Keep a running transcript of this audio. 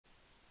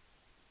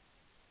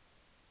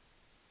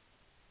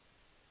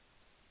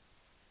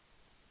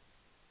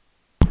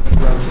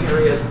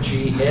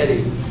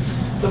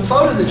the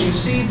photo that you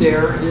see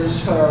there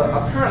is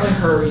apparently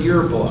her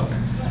yearbook.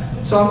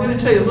 So I'm going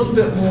to tell you a little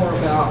bit more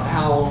about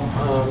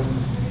how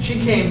she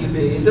came to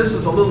be. This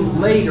is a little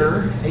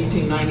later,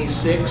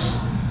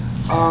 1896,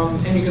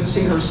 and you can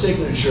see her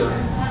signature.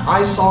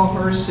 I saw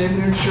her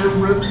signature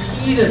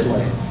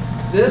repeatedly.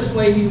 This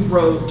lady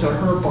wrote to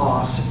her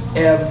boss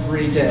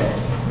every day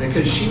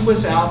because she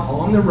was out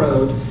on the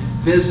road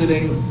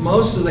visiting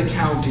most of the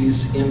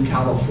counties in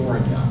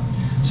California.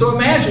 So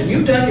imagine,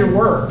 you've done your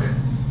work,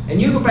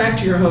 and you go back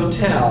to your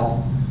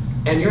hotel,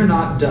 and you're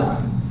not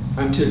done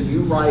until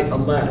you write a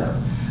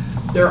letter.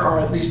 There are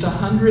at least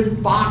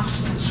 100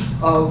 boxes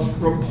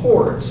of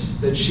reports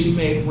that she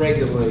made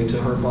regularly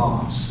to her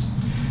boss.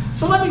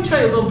 So let me tell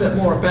you a little bit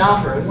more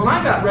about her. And when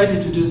I got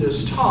ready to do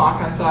this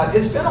talk, I thought,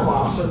 it's been a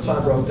while since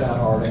I wrote that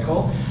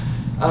article.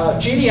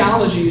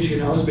 Genealogy, as you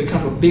know, has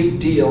become a big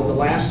deal. The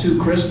last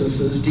 2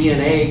 Christmases,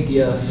 DNA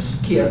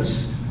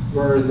kits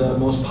were the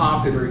most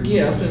popular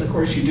gift. And of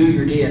course, you do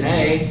your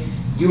DNA.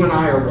 You and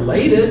I are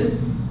related,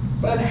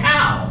 but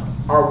how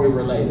are we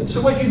related?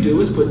 So what you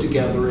do is put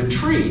together a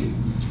tree.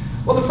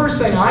 Well, the first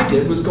thing I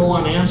did was go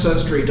on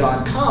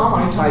Ancestry.com.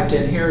 I typed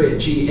in Harriet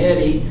G.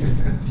 Eddy,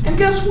 and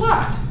guess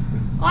what?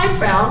 I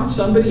found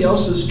somebody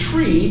else's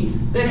tree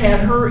that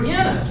had her in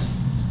it.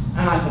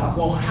 And I thought,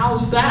 well,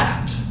 how's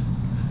that?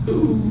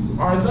 Who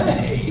are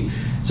they?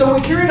 So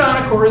we carried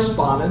on a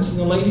correspondence, and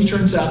the lady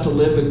turns out to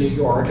live in New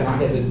York, and I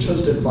had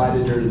just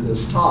invited her to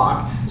this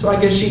talk, so I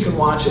guess she can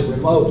watch it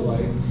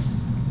remotely.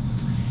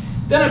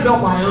 Then I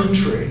built my own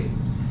tree.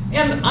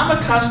 And I'm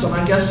accustomed,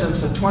 I guess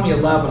since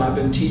 2011, I've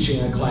been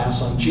teaching a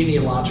class on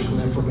genealogical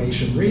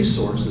information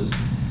resources.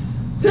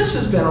 This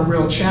has been a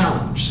real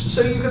challenge.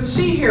 So you can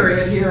see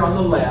Harriet here on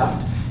the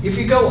left. If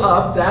you go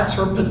up, that's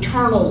her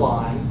paternal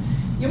line.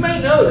 You may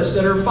notice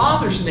that her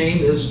father's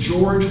name is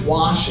George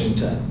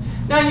Washington.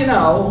 Now you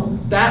know,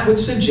 that would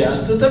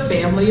suggest that the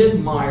family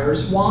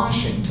admires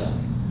Washington.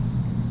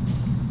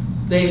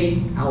 They,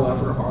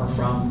 however, are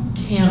from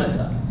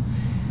Canada.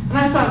 And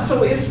I thought,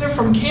 so if they're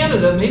from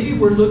Canada, maybe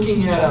we're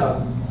looking at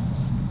a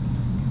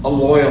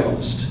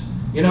loyalist.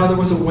 You know, there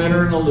was a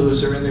winner and a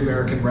loser in the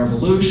American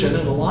Revolution,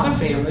 and a lot of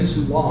families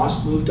who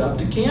lost moved up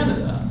to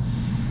Canada.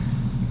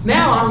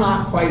 Now I'm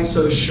not quite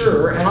so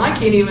sure, and I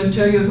can't even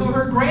tell you who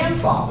her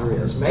grandfather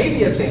is.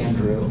 Maybe it's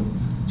Andrew.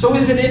 So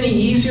is it any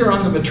easier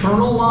on the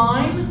maternal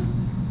line?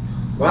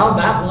 Well,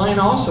 that line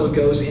also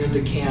goes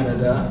into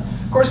Canada.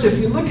 Of course, if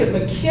you look at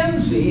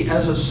Mackenzie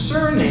as a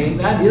surname,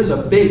 that is a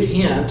big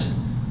hint.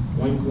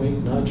 Wink,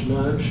 wink, nudge,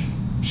 nudge.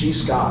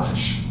 She's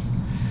Scottish.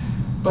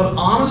 But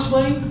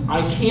honestly,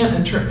 I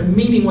can't,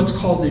 meeting what's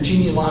called the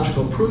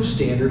genealogical proof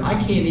standard, I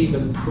can't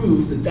even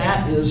prove that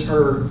that is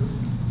her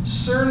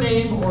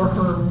surname or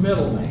her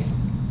middle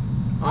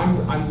name.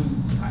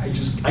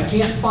 I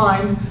can't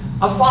find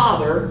a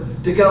father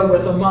to go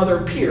with a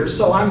mother Pierce,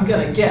 so I'm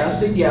going to guess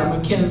that, yeah,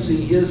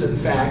 Mackenzie is in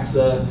fact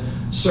the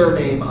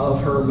surname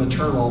of her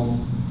maternal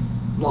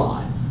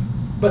line.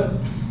 But,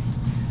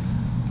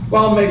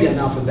 well, maybe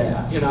enough of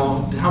that. You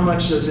know, how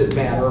much does it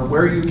matter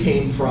where you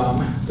came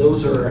from?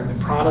 Those are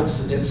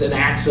products. It's an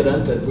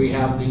accident that we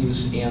have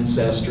these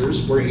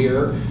ancestors. We're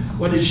here.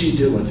 What did she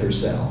do with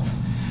herself?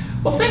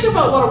 Well, think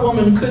about what a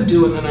woman could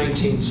do in the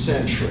 19th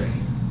century.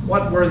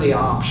 What were the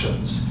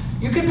options?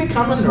 You could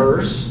become a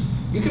nurse.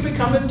 You could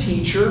become a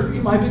teacher.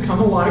 You might become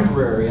a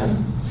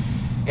librarian.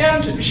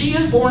 And she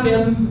is born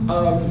in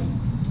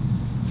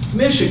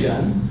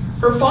Michigan.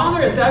 Her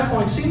father at that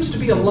point seems to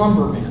be a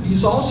lumberman.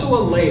 He's also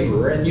a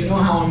laborer, and you know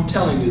how I'm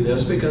telling you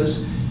this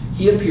because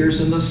he appears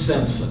in the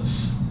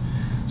census.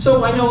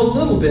 So I know a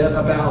little bit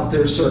about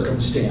their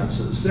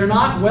circumstances. They're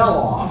not well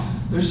off.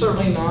 They're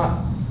certainly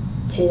not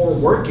poor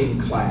working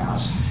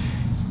class.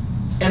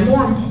 And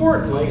more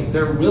importantly,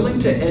 they're willing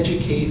to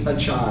educate a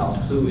child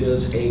who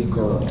is a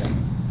girl.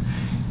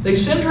 They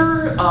send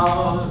her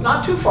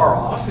not too far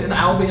off in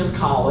Albion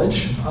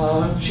College.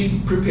 She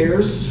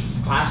prepares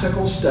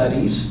classical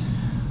studies.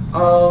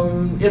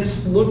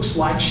 It looks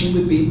like she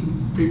would be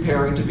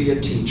preparing to be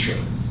a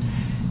teacher.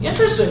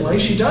 Interestingly,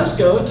 she does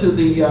go to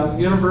the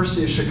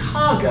University of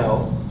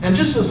Chicago, and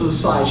just as an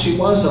aside, she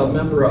was a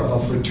member of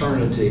a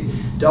fraternity.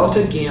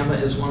 Delta Gamma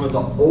is one of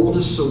the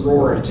oldest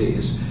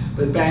sororities,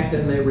 but back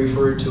then they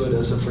referred to it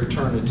as a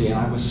fraternity, and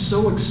I was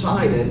so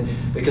excited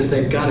because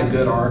they've got a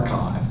good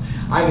archive.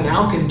 I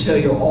now can tell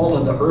you all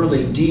of the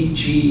early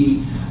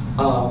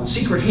DG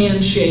secret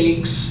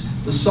handshakes,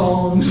 the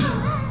songs,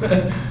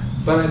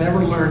 but I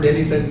never learned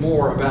anything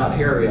more about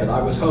Harriet.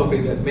 I was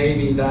hoping that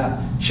maybe that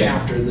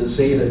chapter, the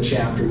Zeta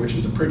chapter, which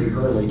is a pretty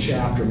early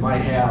chapter,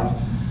 might have,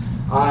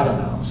 I don't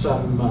know,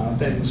 some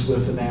things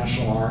with the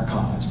National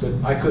Archives, but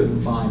I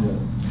couldn't find it.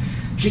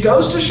 She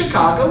goes to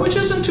Chicago, which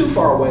isn't too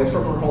far away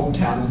from her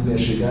hometown in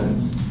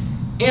Michigan,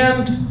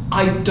 and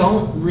I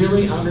don't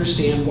really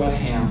understand what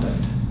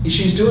happened.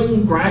 She's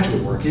doing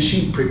graduate work. Is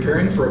she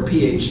preparing for a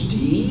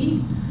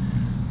PhD?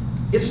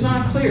 It's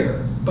not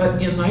clear.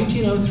 But in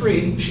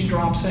 1903, she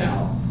drops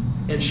out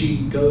and she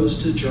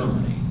goes to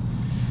Germany.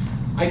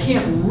 I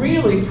can't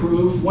really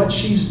prove what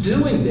she's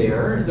doing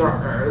there.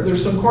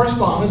 There's some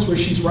correspondence where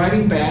she's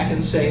writing back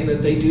and saying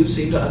that they do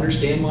seem to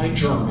understand my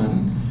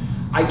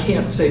German. I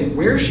can't say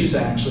where she's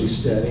actually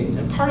studying,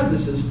 and part of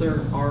this is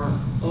there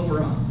are over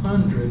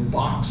 100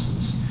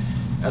 boxes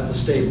at the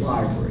State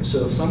Library.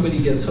 So if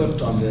somebody gets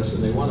hooked on this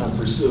and they want to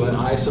pursue it,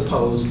 I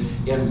suppose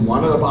in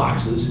one of the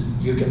boxes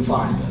you can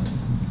find it.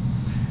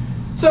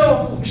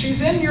 So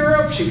she's in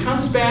Europe, she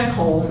comes back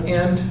home,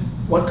 and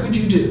what could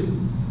you do?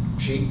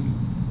 She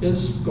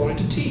is going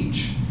to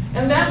teach.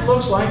 And that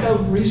looks like a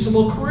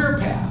reasonable career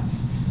path.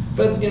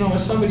 But, you know,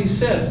 as somebody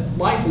said,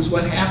 life is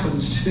what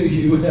happens to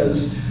you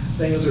as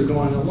things are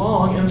going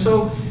along. And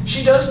so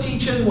she does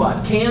teach in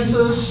what?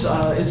 Kansas,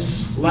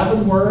 it's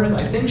Leavenworth.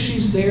 I think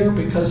she's there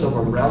because of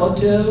a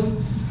relative.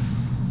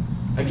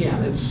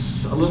 Again,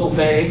 it's a little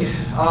vague.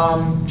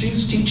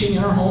 She's teaching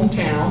in her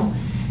hometown.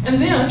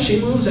 And then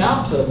she moves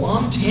out to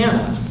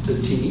Montana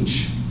to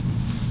teach.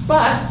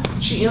 But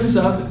she ends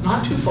up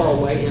not too far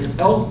away in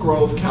Elk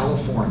Grove,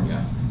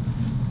 California.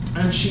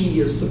 And she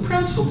is the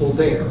principal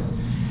there.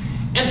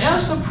 And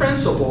as the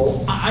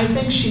principal, I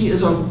think she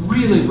is a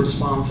really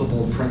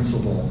responsible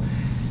principal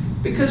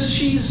because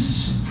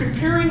she's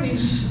preparing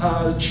these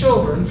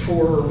children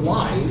for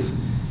life.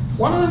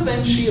 One of the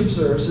things she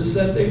observes is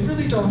that they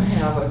really don't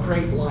have a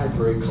great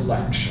library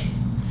collection.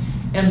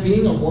 And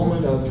being a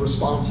woman of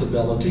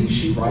responsibility,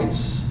 she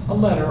writes a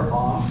letter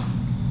off.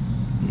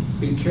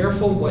 Be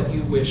careful what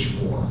you wish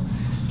for.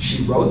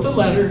 She wrote the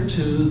letter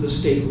to the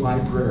State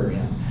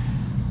Librarian.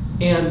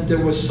 And there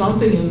was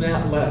something in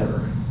that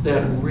letter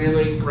that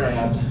really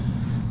grabbed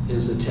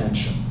his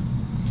attention.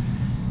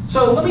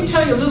 So let me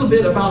tell you a little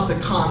bit about the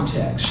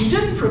context. She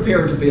didn't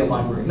prepare to be a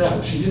librarian.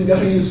 No, she didn't go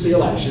to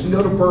UCLA. She didn't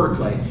go to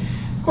Berkeley.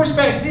 Of course,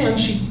 back then,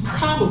 she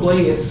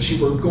probably, if she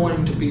were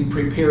going to be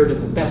prepared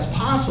in the best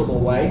possible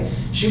way,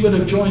 she would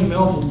have joined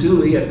Melville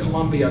Dewey at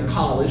Columbia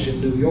College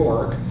in New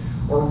York,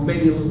 or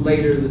maybe a little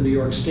later the New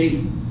York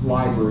State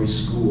Library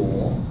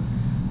School.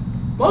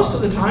 Most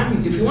of the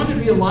time, if you wanted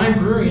to be a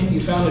librarian,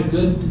 you found a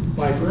good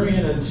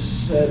librarian and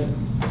said,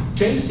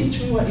 Jay's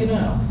teach me what you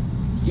know.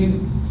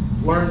 You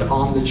learned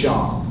on the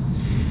job.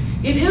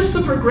 It is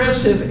the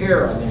progressive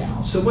era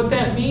now. So what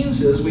that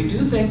means is we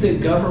do think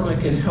that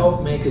government can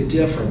help make a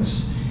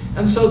difference.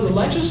 And so the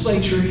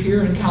legislature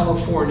here in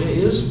California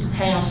is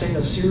passing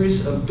a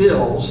series of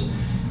bills.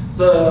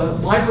 The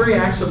Library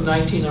Acts of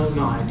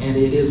 1909, and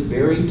it is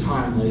very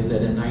timely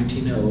that in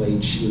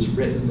 1908 she has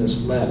written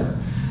this letter.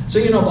 So,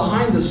 you know,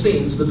 behind the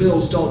scenes, the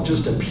bills don't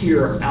just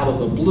appear out of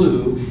the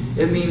blue.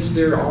 It means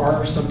there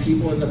are some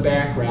people in the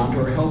background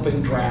who are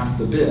helping draft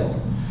the bill.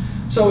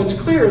 So it's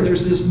clear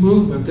there's this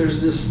movement,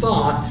 there's this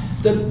thought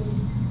that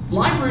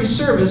library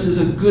service is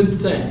a good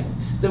thing,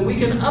 that we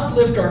can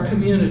uplift our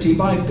community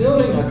by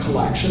building a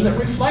collection that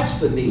reflects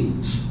the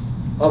needs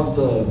of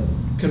the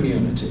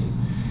community.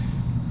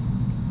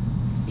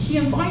 He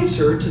invites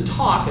her to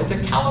talk at the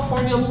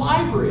California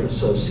Library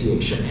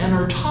Association, and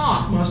her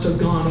talk must have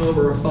gone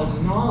over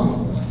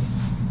phenomenally.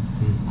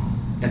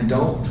 And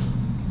don't.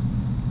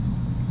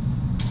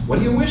 What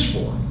do you wish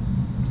for?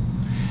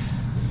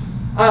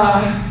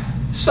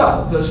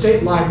 So, the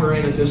state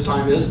librarian at this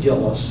time is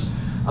Gillis.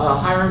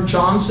 Hiram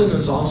Johnson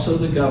is also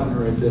the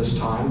governor at this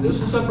time.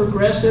 This is a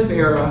progressive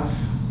era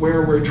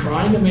where we're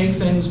trying to make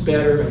things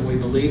better, and we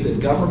believe that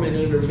government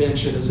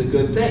intervention is a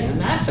good thing, and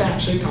that's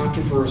actually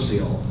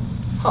controversial.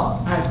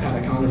 Oh, that's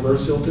kind of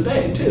controversial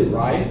today too,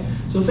 right?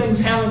 So things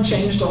haven't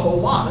changed a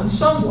whole lot in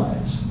some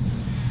ways.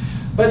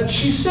 But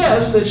she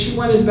says that she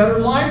wanted better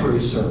library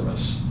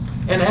service.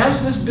 And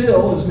as this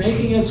bill is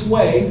making its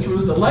way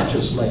through the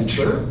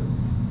legislature,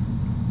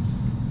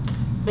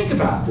 think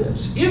about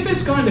this. If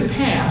it's going to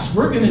pass,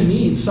 we're going to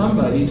need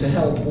somebody to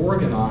help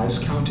organize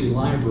county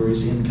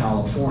libraries in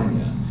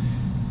California.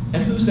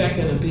 And who's that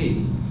going to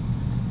be?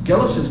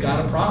 Gillis has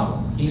got a problem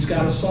he's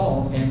got to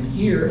solve, and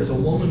here is a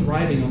woman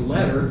writing a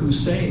letter who's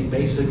saying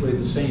basically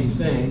the same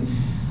thing.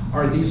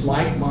 Are these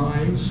like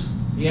minds?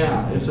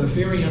 Yeah, it's a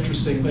very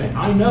interesting thing.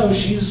 I know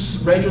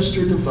she's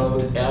registered to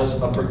vote as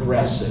a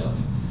progressive.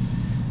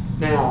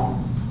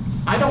 Now,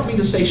 I don't mean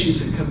to say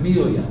she's a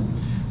chameleon,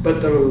 but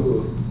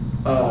the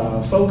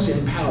folks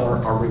in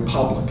power are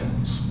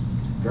Republicans.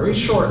 Very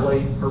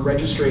shortly, her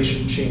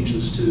registration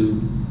changes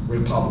to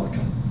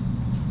Republican.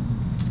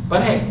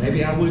 But hey,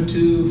 maybe I would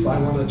too if I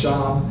want a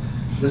job.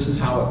 This is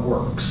how it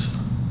works.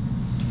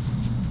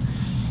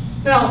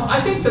 Now, I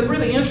think the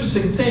really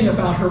interesting thing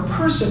about her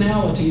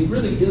personality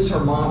really is her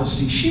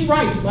modesty. She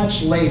writes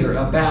much later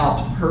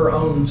about her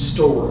own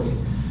story.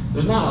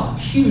 There's not a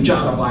huge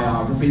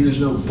autobiography, there's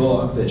no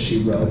book that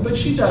she wrote, but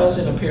she does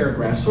in a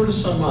paragraph sort of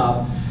sum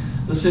up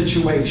the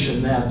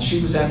situation that she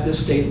was at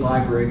this state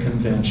library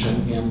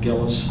convention and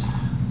Gillis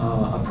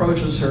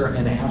approaches her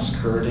and asks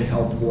her to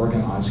help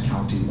organize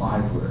county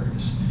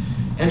libraries.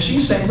 And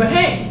she's saying, but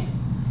hey,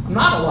 I'm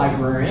not a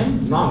librarian,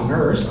 I'm not a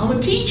nurse, I'm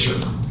a teacher.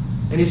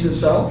 And he said,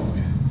 so,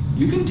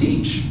 you can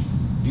teach,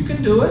 you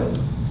can do it.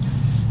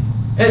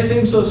 And it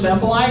seemed so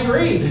simple, I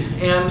agreed.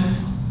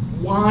 And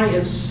why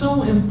it's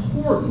so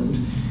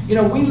important. You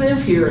know, we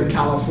live here in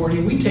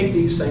California, we take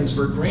these things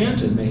for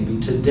granted maybe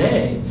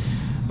today,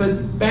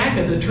 but back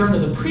at the turn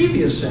of the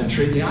previous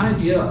century, the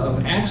idea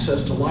of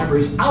access to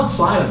libraries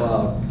outside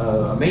of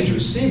a major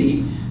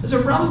city is a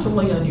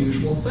relatively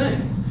unusual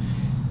thing.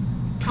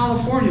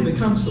 California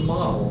becomes the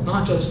model,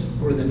 not just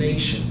for the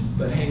nation,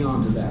 but hang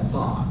on to that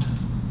thought.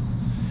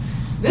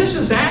 This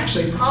is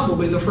actually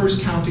probably the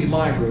first county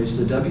library. It's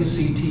the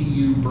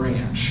WCTU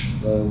branch,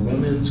 the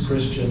Women's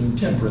Christian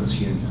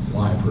Temperance Union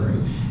Library,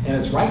 and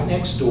it's right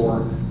next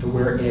door to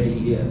where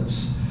Eddy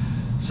is.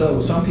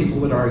 So some people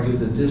would argue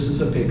that this is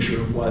a picture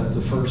of what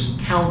the first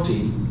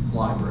county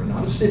library,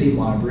 not a city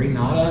library,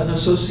 not an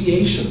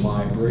association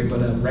library,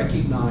 but a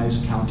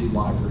recognized county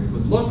library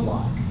would look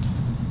like.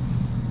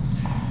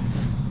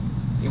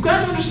 You've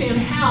got to understand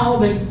how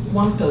they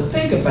want to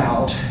think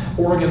about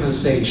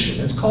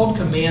organization. It's called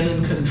command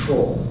and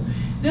control.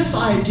 This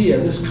idea,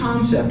 this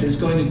concept is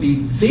going to be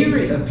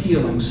very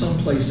appealing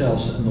someplace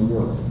else in the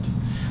world.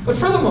 But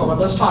for the moment,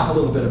 let's talk a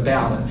little bit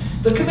about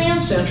it. The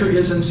command center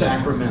is in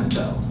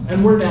Sacramento,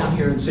 and we're down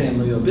here in San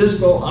Luis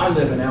Obispo. I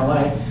live in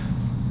LA.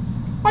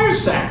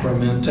 Where's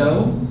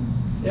Sacramento?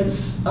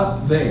 It's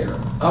up there,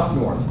 up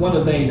north. What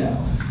do they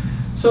know?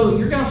 So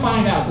you're going to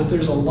find out that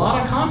there's a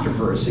lot of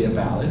controversy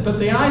about it, but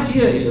the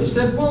idea is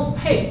that, well,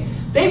 hey,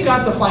 they've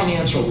got the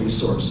financial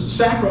resources.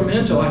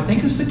 Sacramento, I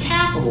think, is the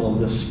capital of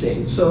this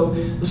state. So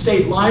the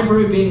state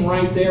library being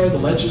right there, the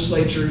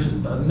legislatures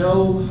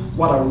know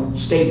what a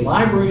state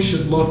library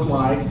should look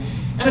like.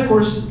 And of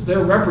course,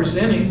 they're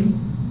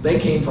representing, they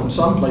came from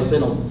someplace, they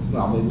don't,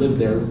 well, they live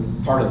there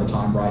part of the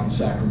time right in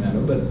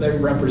Sacramento, but they're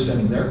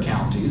representing their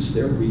counties,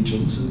 their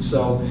regions. And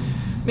so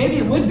maybe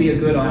it would be a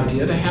good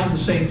idea to have the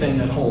same thing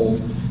at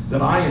home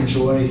that I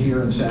enjoy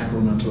here in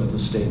Sacramento at the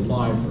State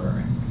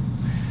Library.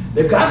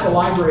 They've got the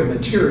library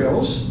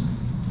materials,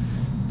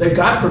 they've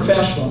got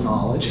professional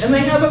knowledge, and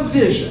they have a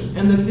vision.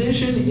 And the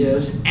vision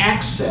is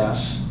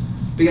access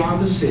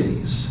beyond the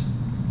cities.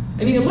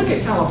 And you can look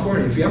at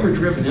California, if you've ever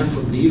driven in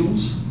from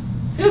Needles,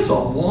 it's a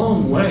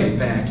long way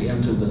back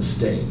into the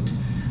state.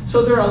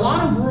 So there are a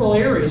lot of rural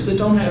areas that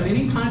don't have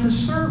any kind of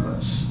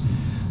service.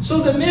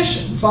 So the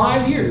mission,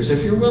 5 years,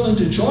 if you're willing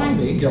to join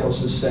me,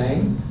 Gillis is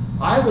saying,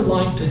 I would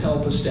like to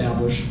help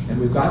establish, and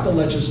we've got the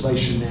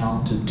legislation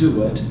now to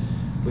do it,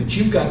 but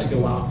you've got to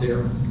go out there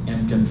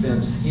and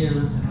convince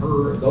him,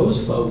 her,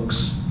 those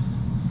folks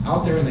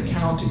out there in the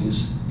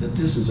counties that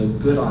this is a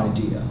good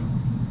idea.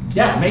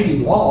 Yeah, it may be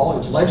law,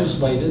 it's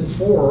legislated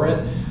for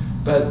it,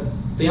 but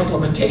the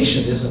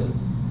implementation isn't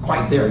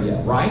quite there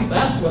yet, right?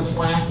 That's what's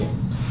lacking.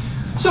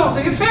 So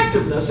the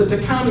effectiveness at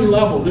the county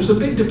level, there's a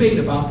big debate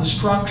about the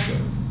structure.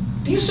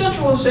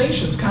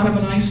 Decentralization is kind of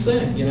a nice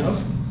thing. You know, if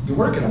you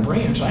work in a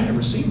branch, I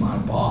never see my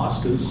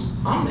boss because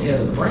I'm the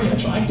head of the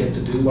branch. I get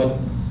to do what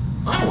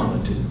I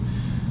want to do.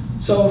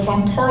 So if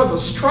I'm part of a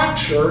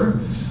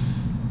structure,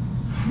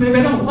 maybe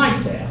I don't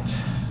like that.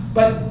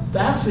 But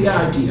that's the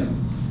idea.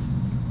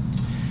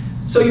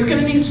 So you're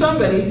going to need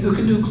somebody who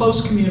can do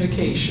close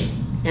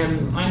communication.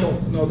 And I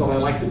don't know that I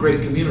like the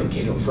great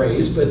communicator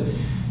phrase, but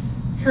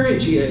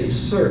Harriet G. Eddy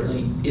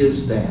certainly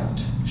is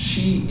that.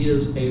 She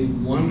is a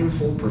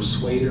wonderful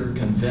persuader,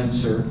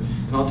 convincer,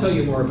 and I'll tell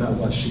you more about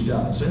what she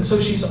does. And so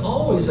she's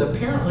always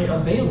apparently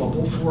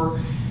available for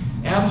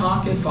ad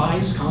hoc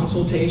advice,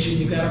 consultation.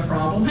 You got a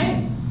problem?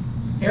 Hey,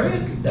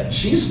 Harriet,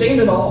 she's seen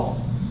it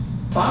all.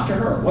 Talk to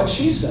her. What's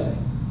she say?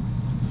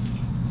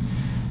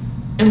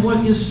 And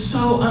what is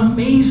so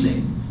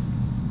amazing,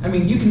 I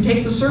mean, you can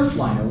take the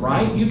Surfliner,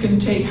 right? You can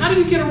take, how do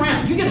you get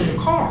around? You get in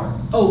a car.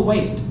 Oh,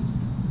 wait.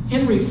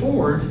 Henry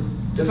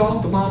Ford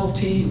developed the Model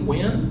T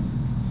when?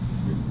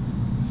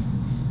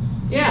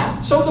 Yeah,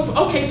 so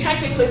okay,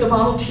 technically the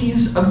Model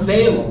T's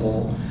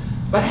available,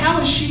 but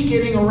how is she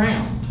getting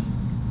around?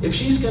 If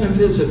she's going to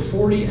visit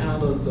 40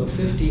 out of the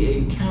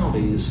 58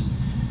 counties,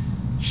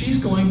 she's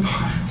going by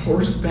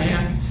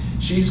horseback,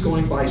 she's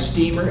going by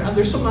steamer.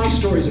 There's some nice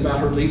stories about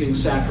her leaving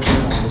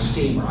Sacramento on the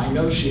steamer. I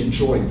know she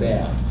enjoyed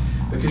that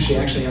because she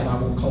actually had, I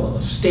won't call it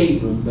a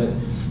stateroom, but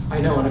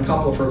I know in a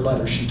couple of her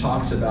letters she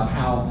talks about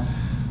how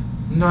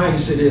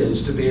nice it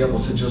is to be able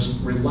to just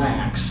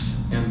relax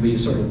and be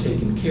sort of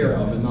taken care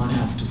of and not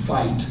have to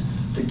fight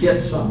to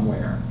get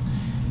somewhere.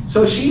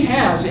 So she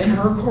has in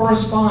her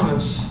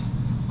correspondence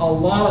a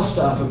lot of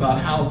stuff about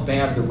how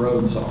bad the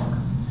roads are.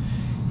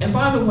 And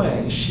by the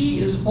way, she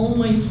is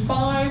only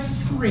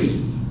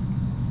 5'3".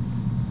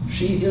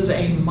 She is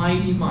a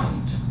mighty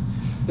mite.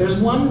 There's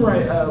one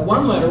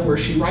letter where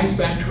she writes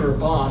back to her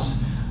boss,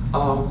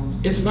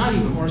 it's not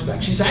even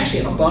horseback. She's actually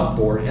in a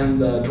buckboard,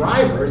 and the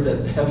driver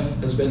that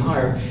has been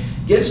hired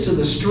gets to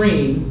the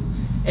stream,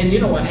 and you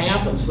know what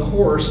happens? The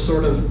horse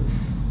sort of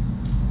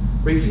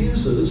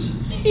refuses.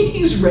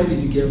 He's ready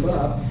to give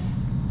up.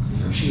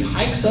 She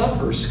hikes up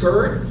her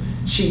skirt,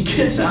 she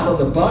gets out of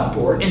the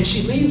buckboard, and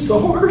she leads the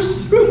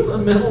horse through the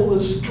middle of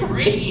the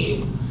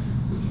stream.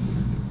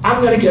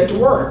 I'm going to get to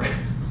work.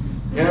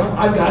 You know,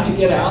 I've got to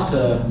get out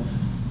to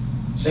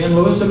San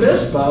Luis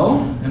Obispo,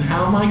 and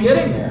how am I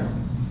getting there?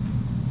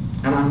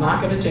 And I'm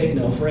not going to take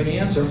no for an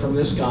answer from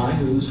this guy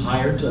who's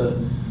hired to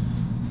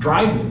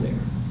drive me there.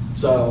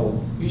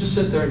 So you just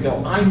sit there and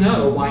go, I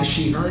know why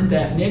she earned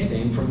that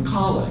nickname from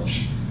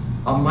college.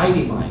 A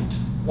mighty mite.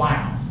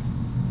 Wow.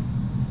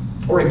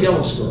 Or a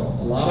Gillis girl.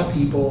 A lot of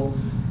people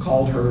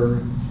called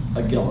her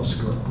a Gillis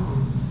girl.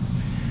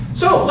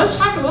 So let's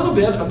talk a little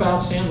bit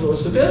about San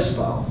Luis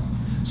Obispo.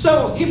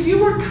 So if you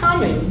were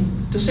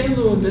coming to San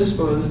Luis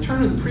Obispo at the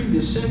turn of the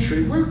previous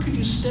century, where could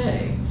you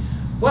stay?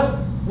 What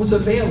was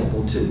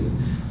available to you?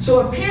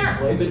 So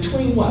apparently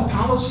between what?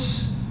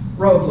 Paso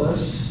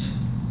Robles,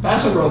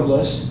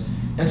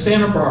 and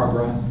Santa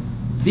Barbara,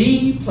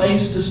 the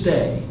place to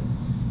stay.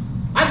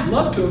 I'd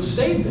love to have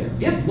stayed there.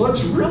 It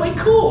looks really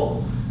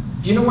cool.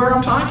 Do you know where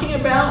I'm talking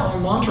about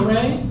on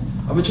Monterey?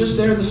 I was just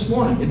there this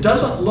morning. It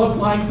doesn't look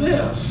like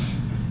this.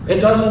 It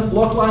doesn't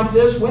look like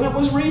this when it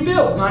was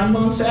rebuilt 9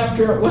 months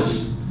after it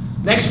was,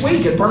 next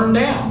week it burned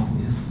down.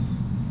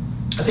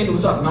 I think it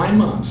was up 9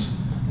 months.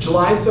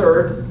 July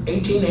 3rd,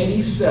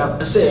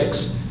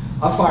 1886,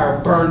 a fire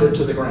burned it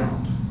to the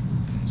ground.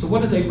 So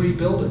what did they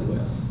rebuild it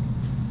with?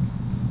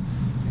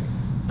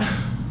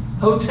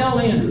 Hotel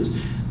Andrews.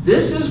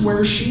 This is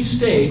where she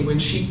stayed when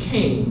she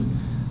came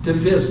to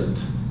visit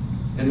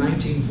in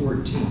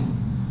 1914.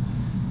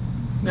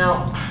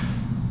 Now,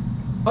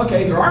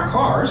 okay, there are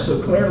cars,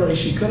 so clearly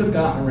she could have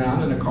gotten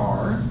around in a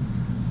car.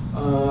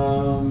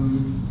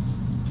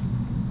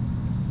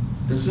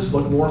 Does this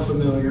look more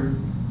familiar?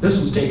 This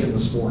was taken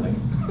this morning.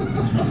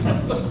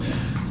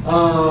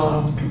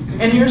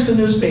 And here's the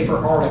newspaper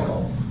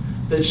article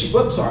that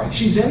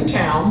she's in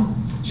town.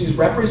 She's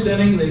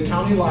representing the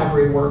county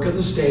library work of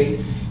the state,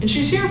 and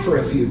she's here for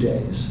a few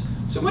days.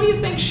 So what do you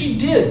think she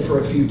did for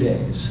a few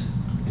days?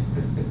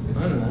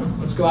 I don't know.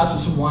 Let's go out to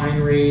some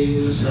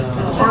wineries.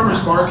 The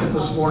farmer's market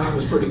this morning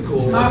was pretty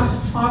cool.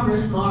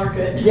 Farmer's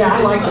market. Yeah,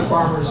 I like the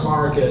farmer's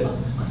market.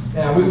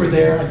 Yeah, we were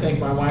there. I think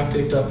my wife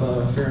picked up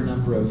a fair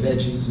number of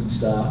veggies and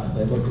stuff.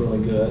 They look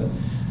really good.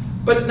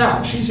 But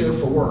no, she's here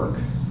for work.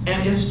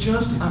 And it's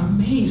just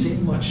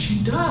amazing what she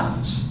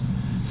does.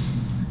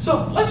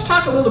 So let's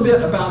talk a little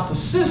bit about the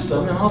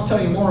system, and I'll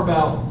tell you more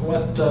about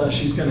what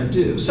she's going to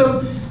do.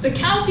 So the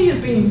county is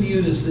being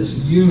viewed as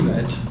this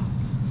unit,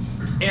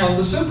 and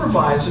the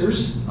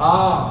supervisors,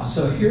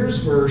 so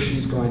here's where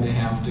she's going to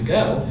have to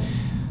go.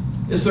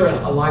 Is there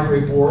a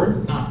library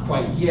board? Not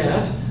quite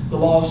yet. The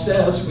law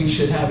says we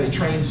should have a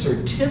trained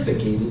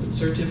certificate.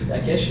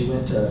 I guess you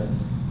went to,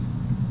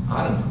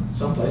 I don't know,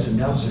 someplace and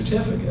got a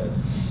certificate.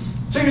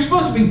 So you're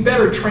supposed to be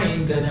better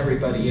trained than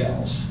everybody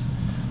else.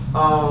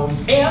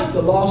 And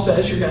the law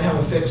says you're going to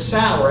have a fixed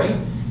salary,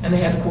 and the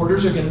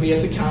headquarters are going to be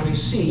at the county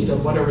seat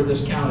of whatever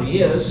this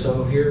county is.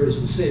 So here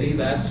is the city,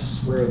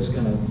 that's where it's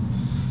going to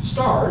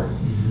start.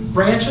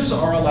 Branches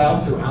are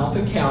allowed throughout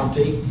the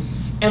county.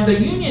 And the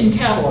union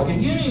catalog, a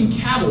union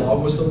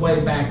catalog was the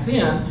way back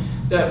then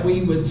that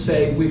we would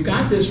say, we've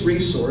got this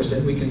resource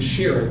and we can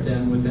share it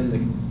then within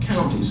the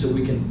county, so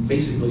we can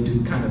basically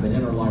do kind of an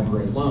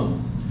interlibrary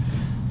loan.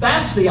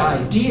 That's the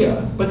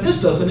idea, but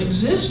this doesn't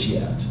exist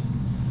yet.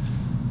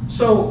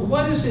 So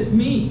what does it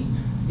mean?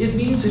 It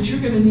means that you're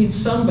going to need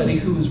somebody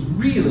who is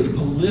really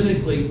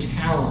politically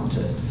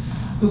talented,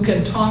 who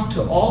can talk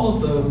to all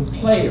of the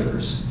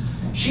players.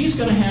 She's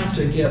going to have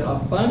to get a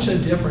bunch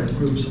of different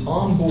groups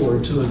on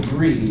board to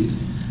agree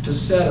to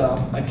set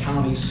up a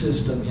county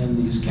system in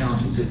these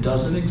counties. It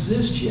doesn't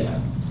exist yet.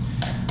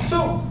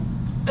 So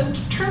in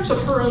terms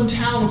of her own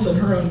talents and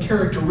her own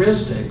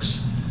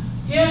characteristics,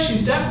 yeah,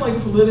 she's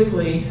definitely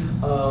politically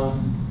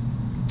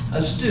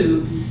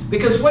astute,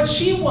 because what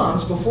she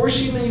wants before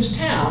she leaves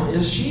town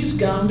is she's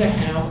going to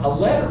have a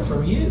letter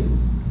from you.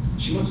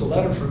 She wants a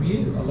letter from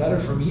you, a letter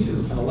from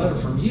you, and a letter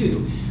from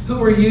you.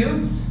 Who are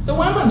you? The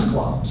women's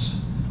clubs.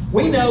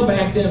 We know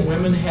back then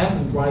women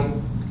hadn't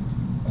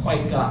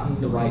quite gotten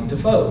the right to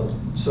vote.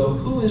 So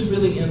who is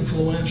really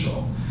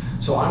influential?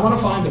 So I want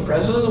to find the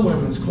president of the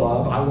women's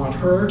club. I want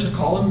her to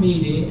call a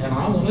meeting, and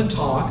I want to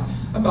talk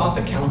about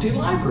the county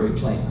library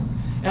plan.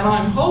 And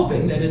I'm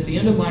hoping that at the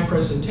end of my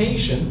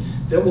presentation,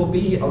 there will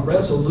be a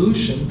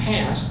resolution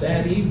passed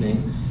that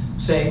evening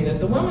saying that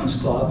the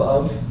women's club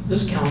of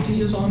this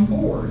county is on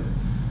board.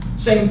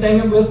 Same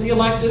thing with the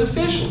elected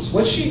officials.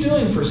 What's she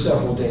doing for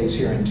several days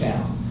here in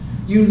town?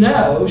 You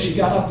know, she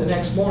got up the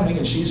next morning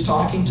and she's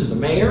talking to the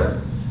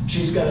mayor.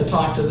 She's going to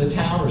talk to the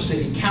town or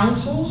city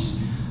councils.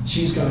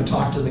 She's going to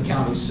talk to the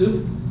county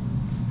soup.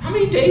 How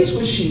many days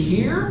was she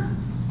here?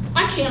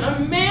 I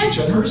can't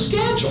imagine her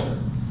schedule.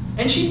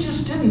 And she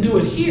just didn't do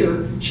it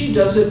here. She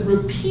does it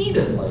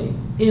repeatedly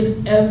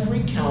in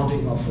every county,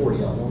 well,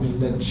 40 of them. I mean,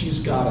 but she's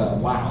got a,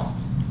 wow.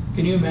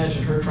 Can you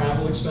imagine her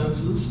travel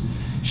expenses?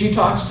 She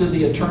talks to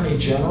the Attorney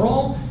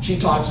General. She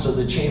talks to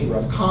the Chamber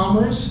of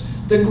Commerce.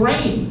 The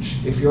Grange,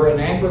 if you're an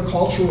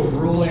agricultural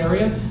rural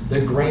area,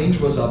 the Grange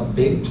was a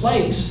big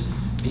place.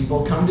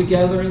 People come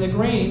together in the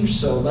Grange,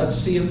 so let's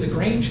see if the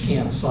Grange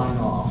can't sign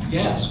off.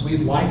 Yes, we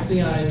like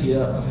the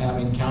idea of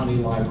having county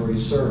library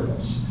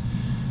service.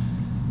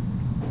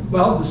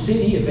 Well, the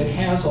city, if it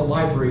has a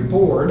library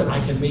board,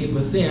 I can meet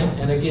with them,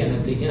 and again,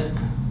 at the end,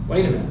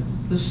 wait a minute,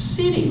 the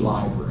city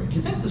library. Do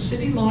you think the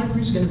city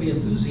library is going to be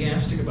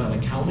enthusiastic about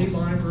a county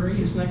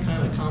library? Isn't that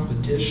kind of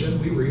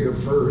competition? We were here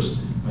first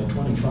by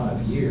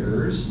 25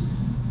 years,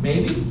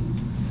 maybe.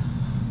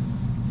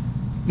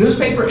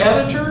 Newspaper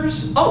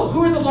editors, oh,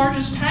 who are the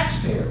largest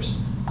taxpayers?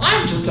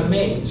 I'm just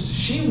amazed.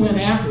 She went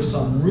after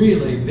some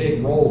really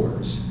big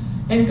rollers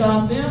and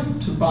got them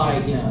to buy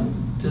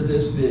in to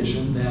this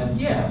vision that,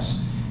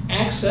 yes,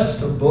 access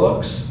to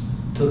books,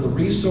 to the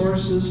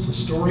resources, to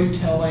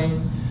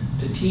storytelling,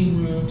 to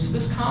team rooms,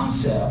 this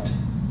concept,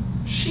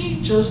 she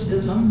just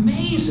is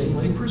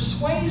amazingly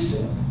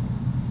persuasive.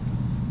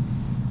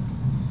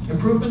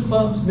 Improvement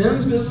clubs,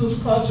 men's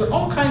business clubs, there are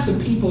all kinds of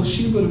people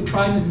she would have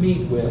tried to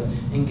meet with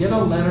and get a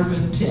letter of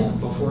intent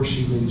before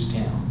she leaves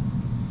town.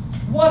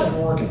 What an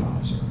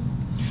organizer.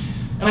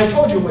 And I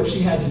told you what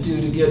she had to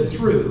do to get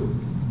through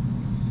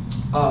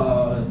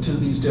to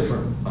these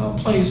different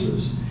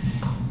places.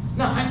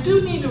 Now, I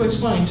do need to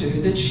explain to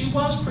you that she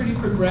was pretty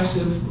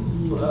progressive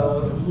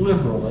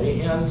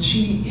liberally, and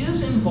she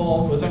is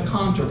involved with a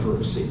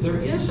controversy. There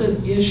is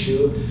an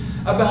issue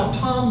about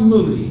Tom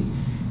Moody.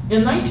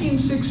 In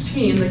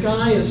 1916, the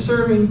guy is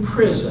serving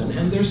prison,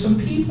 and there's some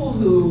people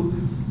who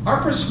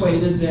are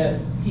persuaded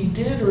that he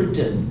did or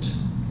didn't.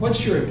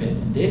 What's your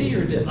opinion? Did he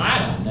or didn't? I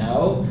don't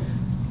know.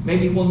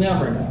 Maybe we'll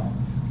never know.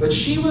 But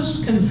she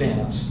was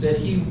convinced that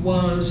he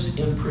was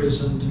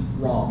imprisoned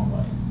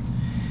wrongly.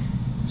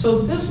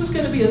 So this is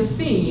going to be a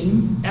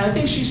theme, and I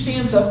think she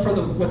stands up for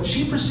what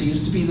she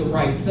perceives to be the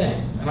right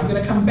thing. And I'm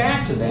going to come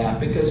back to that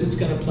because it's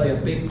going to play a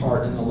big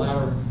part in the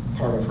latter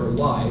part of her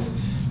life,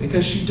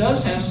 because she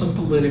does have some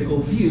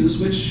political views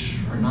which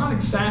are not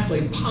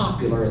exactly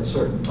popular at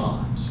certain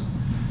times.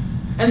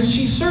 And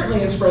she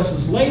certainly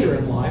expresses later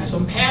in life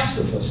some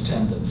pacifist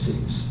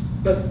tendencies.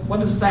 But what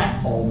does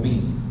that all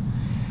mean?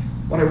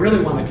 What I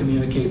really want to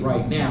communicate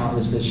right now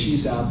is that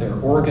she's out there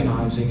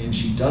organizing, and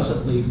she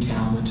doesn't leave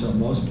town until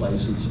most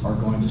places are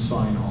going to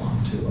sign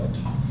on to it.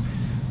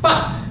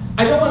 But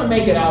I don't want to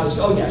make it out as,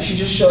 oh yeah, she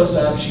just shows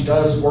up, she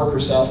does work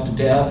herself to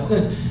death.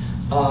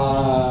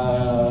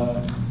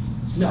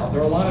 No,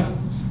 there are a lot of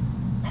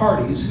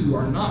parties who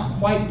are not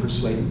quite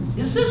persuaded.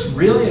 Is this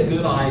really a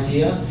good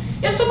idea?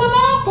 It's a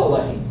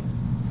monopoly.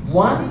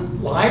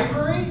 One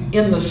library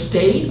in the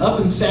state up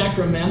in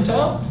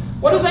Sacramento?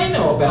 What do they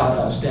know about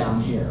us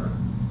down here?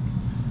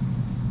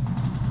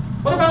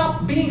 What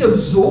about being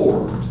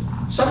absorbed?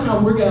 Somehow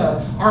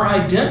our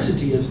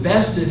identity is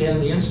vested in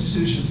the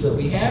institutions that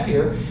we have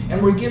here,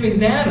 and we're giving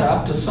that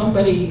up to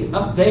somebody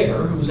up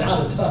there who's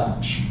out of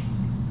touch.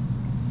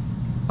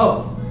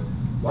 Oh,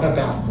 what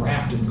about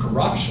graft and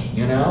corruption,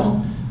 you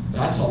know?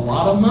 That's a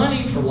lot of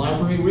money for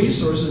library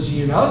resources.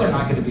 You know they're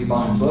not going to be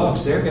buying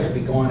books. They're going to be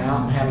going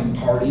out and having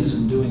parties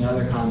and doing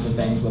other kinds of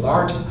things with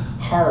our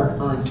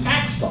hard-earned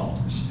tax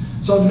dollars.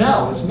 So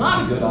no, it's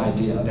not a good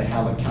idea to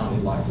have a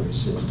county library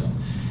system.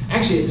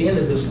 Actually, at the end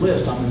of this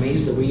list, I'm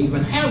amazed that we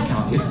even have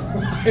county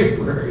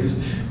libraries,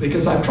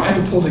 because I've tried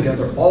to pull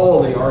together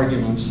all the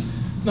arguments,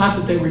 not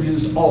that they were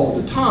used all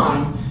the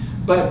time,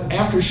 but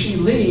after she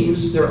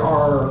leaves, there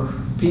are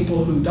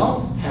people who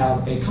don't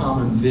have a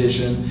common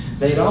vision.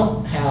 They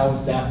don't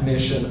have that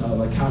mission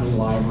of a county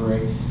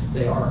library.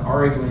 They are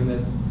arguing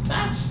that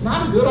that's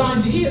not a good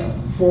idea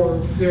for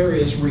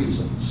various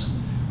reasons.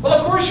 Well,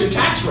 of course, your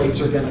tax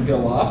rates are going to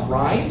go up,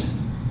 right?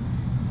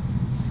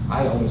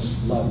 I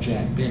always loved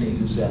Jack Benny,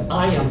 who said,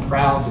 I am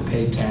proud to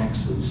pay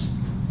taxes,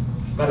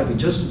 but I'd be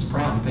just as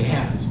proud to pay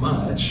half as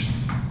much.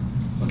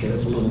 Okay,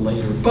 that's a little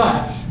later,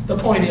 but the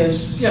point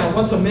is, you know,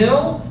 what's a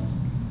mill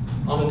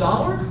on a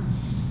dollar?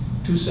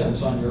 2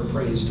 cents on your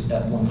appraised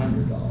at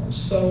 $100.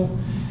 So,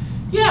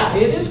 yeah,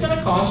 it is going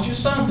to cost you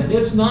something.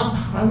 It's not,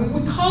 I mean,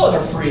 we call it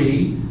a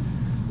free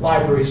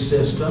library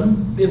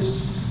system.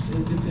 It's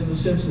in the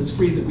sense it's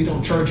free that we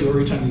don't charge you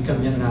every time you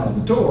come in and out of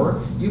the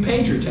door. You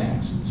paid your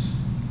taxes.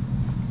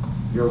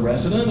 You're a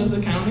resident of the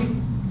county?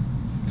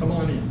 Come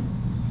on in.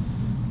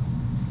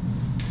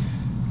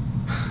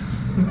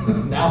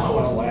 Now I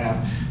want to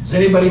laugh. Does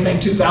anybody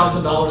think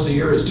 $2,000 a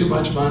year is too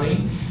much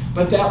money?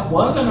 But that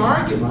was an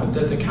argument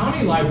that the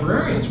county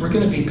librarians were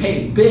going to be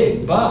paid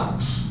big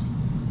bucks.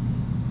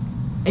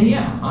 And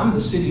yeah, I'm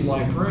the city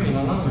librarian,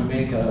 and I'm going to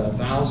make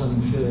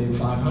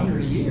 $1,500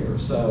 a year.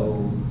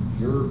 So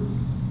you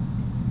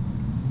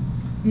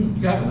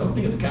have an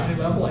opening at the county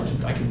level?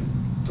 Do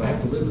I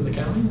have to live in the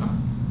county? No.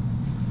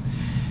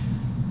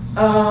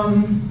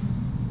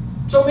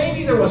 So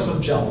maybe there was some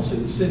jealousy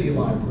of the city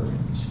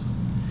librarians.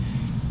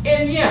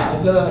 And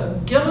yeah, the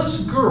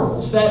Gillis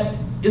girls, that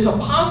is a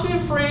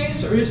positive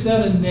phrase, or is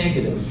that a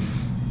negative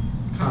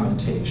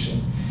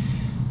connotation?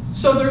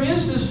 So there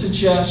is this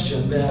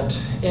suggestion that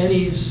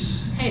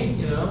Eddy's, hey,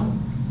 you know,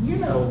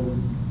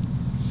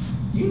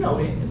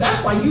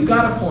 that's why you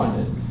got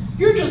appointed.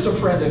 You're just a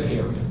friend of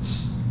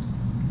Harriet's.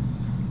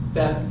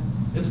 That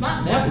it's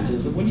not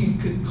nepotism. What do you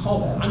could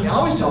call that? I mean, I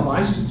always tell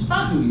my students, it's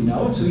not who you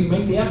know, it's who you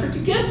make the effort to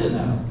get to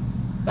know.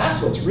 That's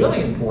what's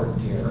really important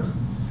here.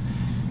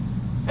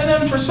 And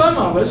then for some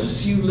of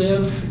us, you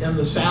live in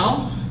the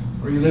South,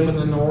 or you live in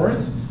the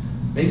North.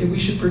 maybe we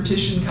should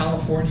partition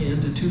California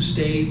into 2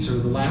 states, or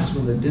the last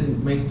one that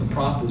didn't make the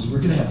prop was we're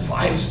going to have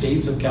 5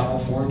 states of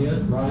California,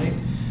 right?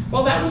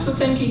 Well, that was the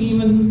thinking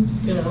even,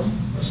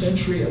 a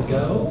century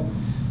ago,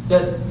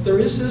 that there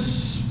is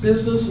this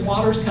business,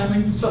 water's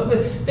coming. So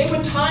they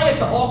would tie it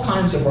to all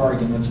kinds of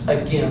arguments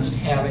against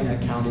having a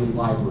county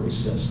library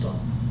system.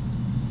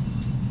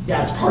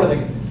 Yeah, it's part of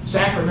the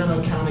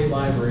Sacramento County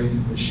Library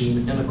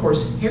machine, and of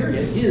course,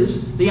 Harriet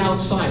is the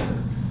outsider.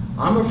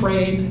 I'm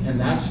afraid, and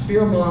that's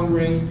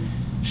fear-mongering.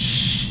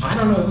 I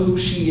don't know who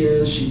she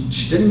is. She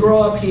didn't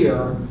grow up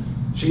here.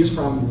 She's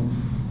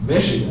from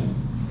Michigan.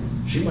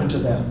 She went to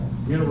that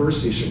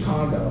University of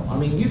Chicago. I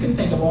mean, you can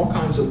think of all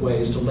kinds of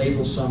ways to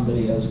label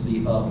somebody as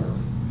the other.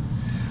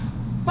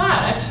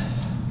 But,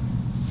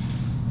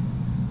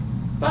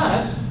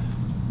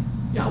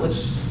 yeah,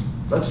 let's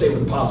stay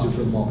with the positive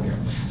for the moment here.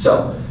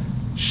 So,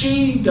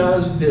 she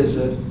does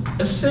visit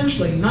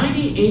essentially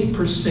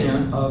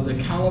 98% of the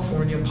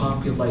California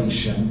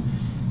population,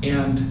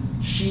 and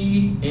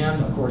she,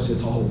 and of course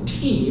it's a whole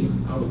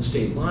team out at the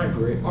State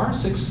Library, are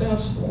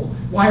successful.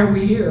 Why are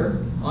we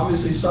here?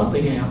 Obviously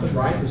something happened,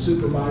 right? The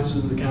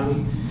supervisors of the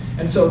county.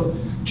 And so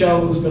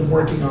Joe has been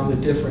working on the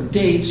different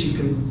dates. You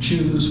can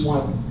choose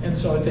one. And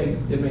so I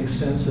think it makes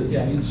sense that,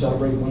 yeah, you'd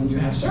celebrate when you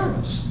have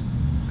service.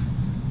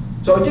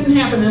 So it didn't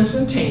happen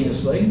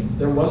instantaneously.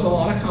 There was a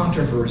lot of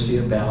controversy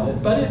about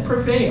it, but it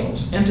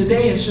prevails. And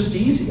today it's just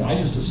easy. I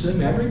just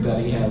assume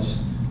everybody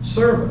has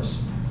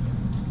service.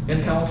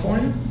 In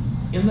California,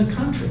 in the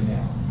country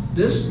now.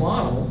 This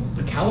model,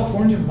 the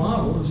California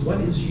model, is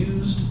what is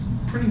used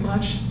pretty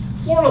much.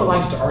 Florida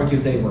likes to argue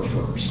they were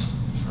first.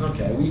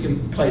 Okay, we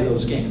can play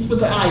those games. But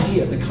the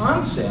idea, the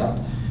concept,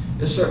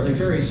 is certainly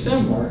very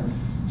similar.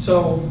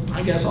 So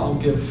I guess I'll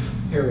give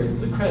Harriet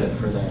the credit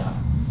for that.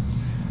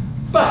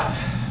 But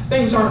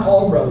things aren't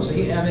all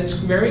rosy, and it's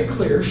very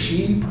clear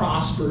she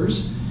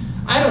prospers.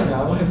 I don't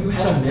know, have you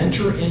had a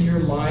mentor in your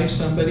life,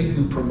 somebody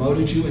who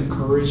promoted you,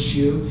 encouraged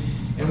you?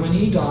 And when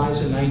he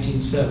dies in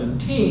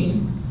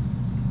 1917,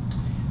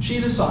 she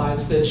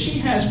decides that she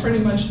has pretty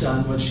much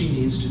done what she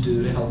needs to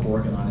do to help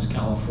organize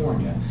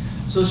California.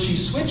 So she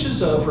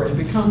switches over and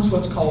becomes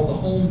what's called the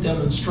home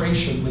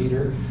demonstration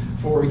leader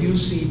for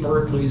UC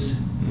Berkeley's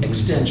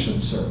extension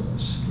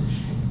service.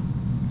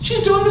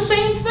 She's doing the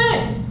same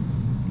thing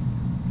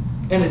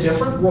in a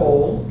different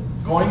role,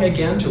 going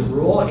again to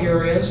rural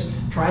areas,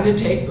 trying to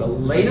take the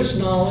latest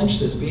knowledge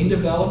that's being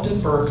developed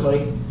at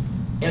Berkeley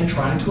and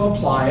trying to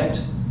apply it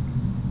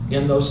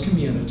in those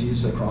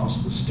communities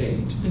across the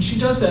state. And she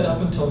does that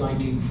up until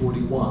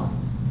 1941.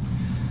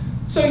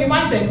 So you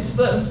might think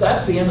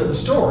that's the end of the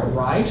story,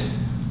 right?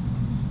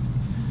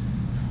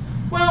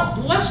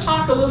 Well, let's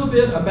talk a little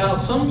bit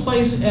about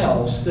someplace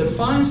else that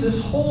finds this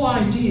whole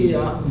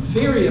idea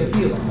very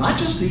appealing. Not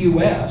just the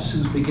US,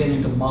 who's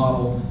beginning to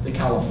model the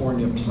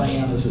California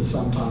Plan, as it's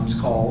sometimes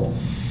called.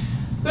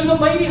 There's a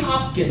lady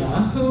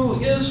Hopkina who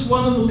is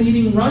one of the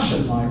leading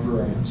Russian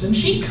librarians, and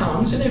she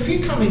comes, and if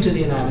you're coming to the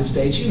United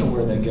States, you know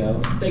where they go.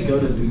 They go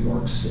to New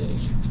York City,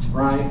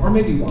 right? Or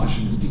maybe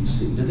Washington,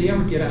 D.C. Do they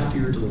ever get out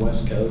here to the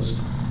West Coast?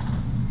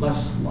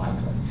 Less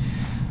likely.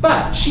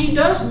 But she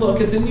does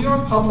look at the New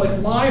York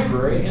Public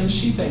Library, and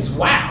she thinks,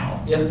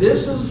 wow, if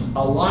this is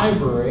a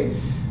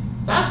library,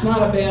 that's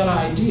not a bad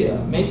idea.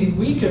 Maybe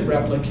we could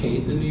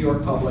replicate the New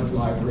York Public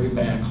Library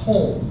back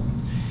home.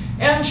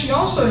 And she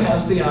also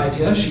has the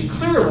idea, she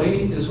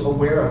clearly is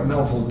aware of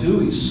Melville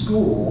Dewey's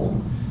school.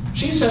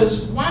 She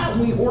says, why don't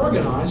we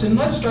organize and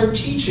let's start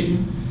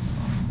teaching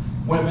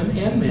women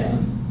and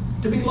men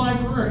to be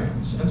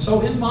librarians. And so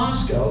in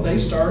Moscow, they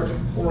start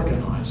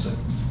organizing.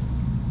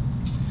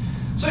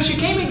 So she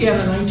came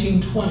again in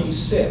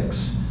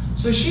 1926.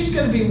 So she's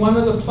going to be one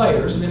of the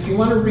players. And if you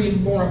want to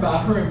read more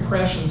about her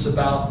impressions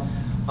about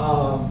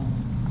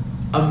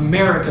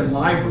American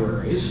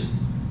libraries,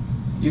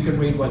 you can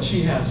read what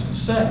she has to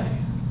say.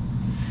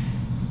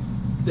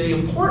 The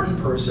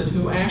important person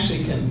who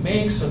actually can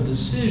make some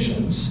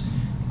decisions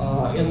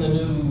in the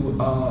new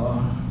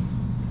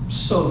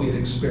Soviet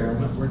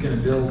experiment, we're going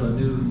to build a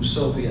new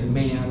Soviet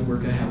man, we're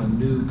going to have a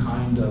new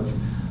kind of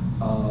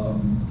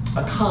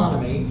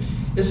economy,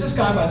 is this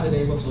guy by the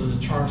name of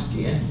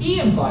Lunacharsky. And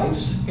he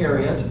invites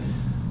Harriet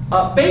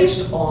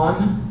based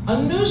on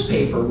a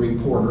newspaper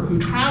reporter who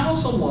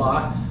travels a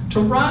lot to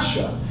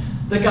Russia.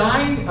 The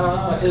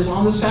guy is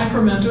on the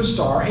Sacramento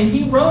Star, and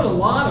he wrote a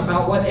lot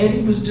about what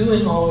Eddy was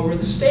doing all over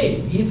the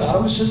state. He thought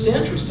it was just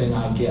interesting,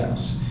 I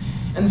guess.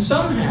 And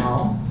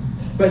somehow,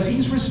 because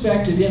he's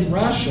respected in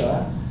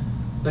Russia,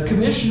 the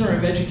Commissioner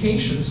of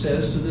Education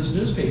says to this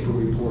newspaper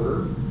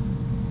reporter,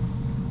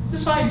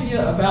 this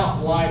idea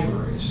about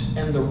libraries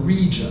and the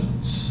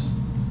regions,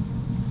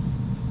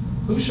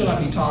 who should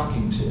I be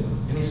talking to?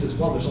 And he says,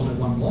 well, there's only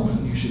one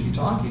woman you should be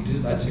talking to,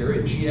 that's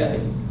Harriet G.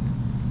 Eddy.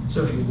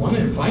 So if you want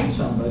to invite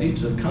somebody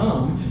to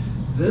come,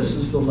 this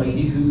is the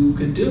lady who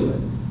could do it.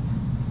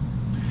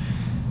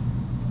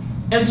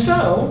 And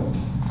so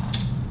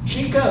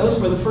she goes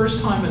for the first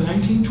time in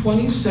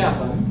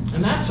 1927,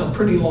 and that's a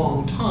pretty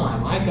long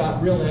time. I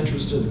got real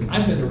interested.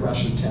 I've been to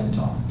Russia 10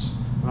 times.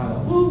 And I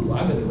thought, whoa,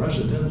 I've been to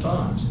Russia 10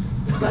 times.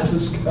 And I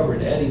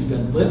discovered Eddy's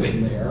been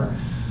living there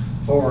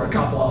for a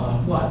couple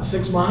of,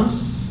 6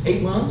 months,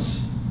 8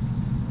 months?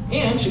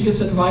 And she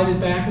gets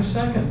invited back a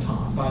second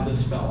time by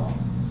this fellow.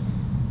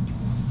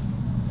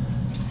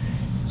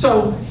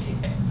 So,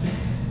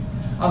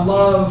 I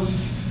love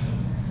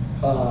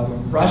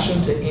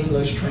Russian to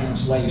English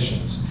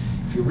translations.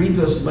 If you read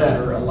this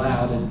letter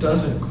aloud, it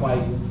doesn't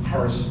quite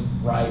parse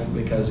right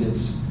because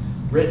it's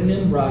written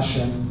in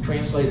Russian,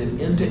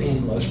 translated into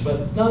English,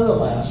 but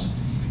nonetheless,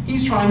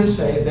 he's trying to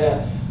say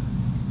that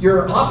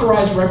your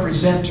authorized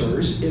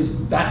representers,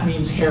 that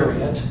means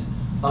Harriet,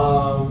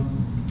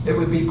 it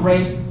would be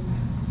great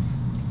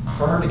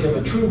for her to give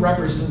a true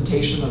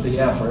representation of the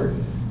effort.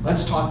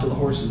 Let's talk to the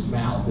horse's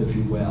mouth, if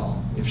you will.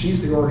 If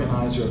she's the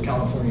organizer of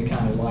California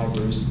County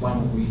Libraries, why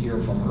don't we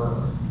hear from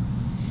her?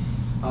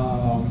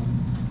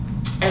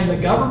 And the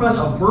government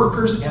of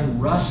workers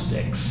and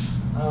rustics.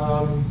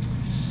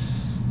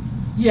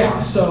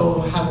 Yeah,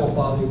 so I won't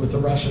bother you with the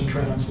Russian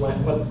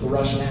what the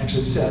Russian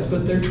actually says,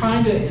 but they're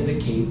trying to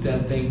indicate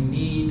that they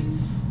need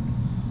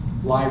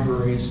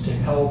libraries to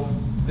help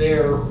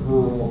their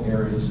rural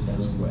areas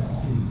as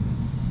well.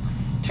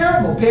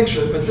 Terrible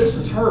picture, but this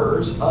is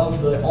hers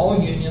of the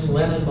All-Union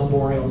Lenin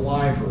Memorial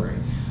Library.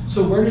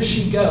 So where does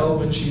she go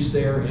when she's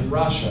there in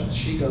Russia?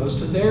 She goes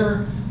to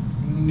their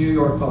New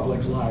York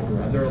Public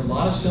Library. There are a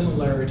lot of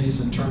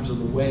similarities in terms of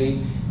the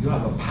way you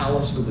have a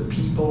palace for the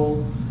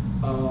people.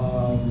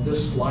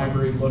 This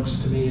library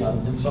looks to me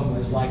in some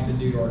ways like the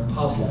New York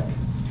Public.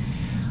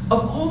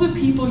 Of all the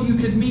people you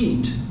could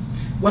meet,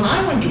 when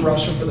I went to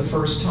Russia for the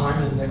first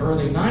time in the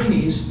early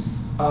 90s,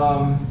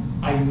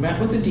 I met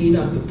with the dean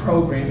of the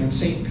program in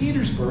St.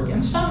 Petersburg,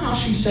 and somehow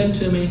she said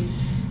to me,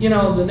 you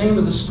know, the name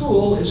of the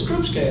school is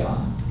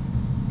Krupskaya.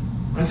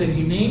 I said,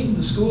 you named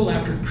the school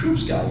after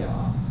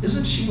Krupskaya?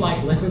 Isn't she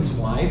like Lenin's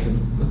wife?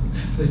 And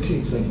the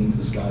dean's thinking,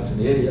 this guy's an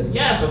idiot.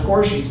 Yes, of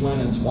course she's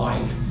Lenin's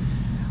wife.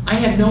 I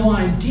had no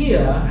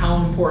idea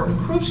how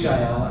important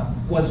Krupskaya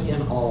was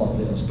in all of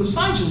this.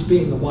 Besides just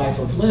being the wife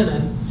of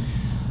Lenin,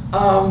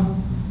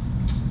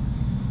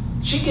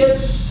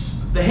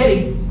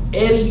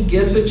 Eddy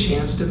gets a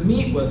chance to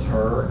meet with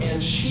her,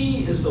 and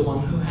she is the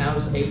one who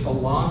has a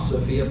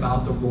philosophy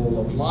about the role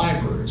of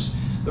libraries.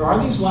 There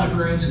are these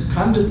librarians who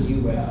come to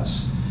the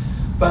US,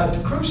 but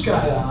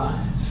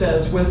Krupskaya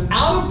says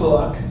without a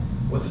book,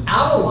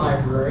 without a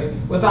library,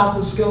 without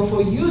the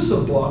skillful use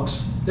of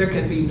books, there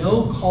can be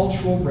no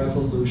cultural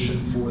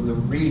revolution for the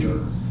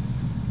reader.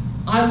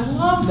 I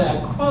love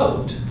that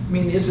quote. I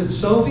mean, is it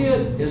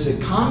Soviet? Is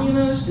it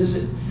communist? Is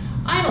it,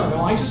 I don't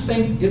know, I just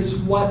think it's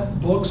what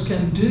books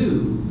can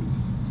do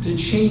to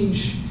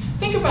change.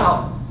 Think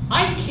about,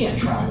 I can't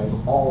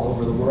travel all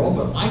over the world,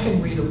 but I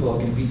can read a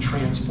book and be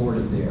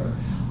transported there.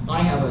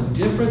 I have a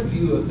different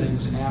view of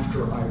things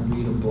after I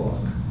read a book.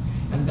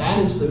 And that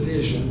is the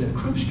vision that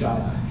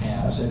Krupskaya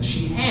has, and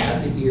she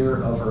had the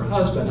ear of her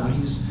husband. Now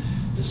he's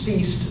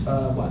deceased,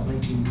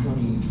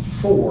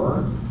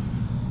 1924,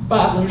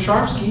 but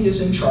Lusharsky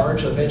is in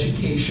charge of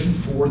education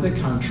for the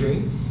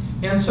country.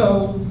 And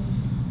so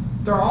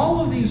there are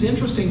all of these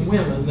interesting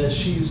women that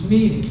she's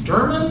meeting.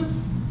 Derman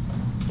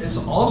is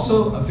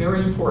also a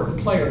very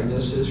important player in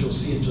this, as you'll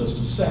see in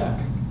just a sec.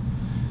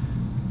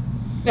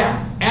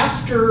 Now,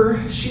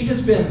 after she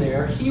has been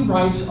there, he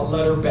writes a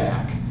letter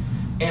back.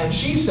 And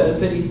she says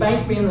that he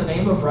thanked me in the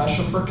name of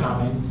Russia for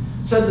coming,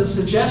 said the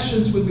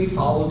suggestions would be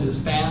followed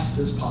as fast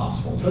as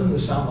possible. Doesn't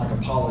this sound like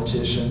a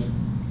politician?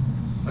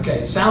 Okay,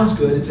 it sounds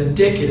good, it's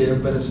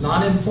indicative, but it's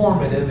not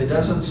informative. It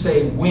doesn't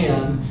say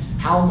when,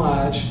 how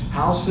much,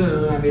 how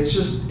soon. I mean,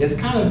 it's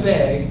kind of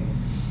vague.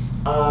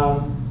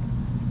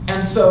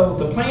 And so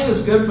the plan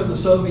is good for the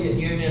Soviet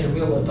Union and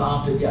we'll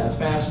adopt it, as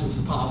fast as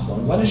possible.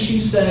 And what does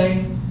she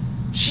say?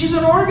 She's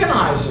an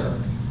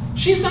organizer.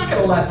 She's not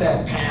going to let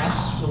that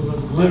pass with a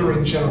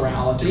glittering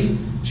generality.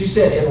 She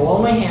said, it'll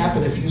only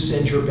happen if you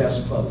send your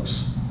best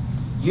folks.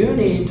 You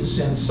need to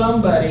send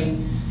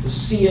somebody to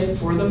see it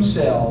for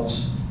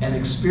themselves and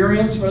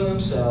experience for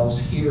themselves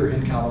here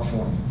in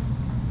California.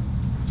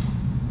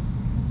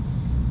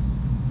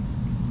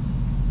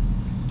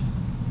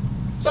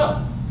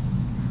 So,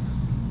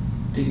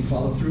 did he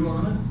follow through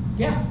on it?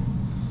 Yeah.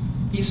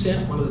 He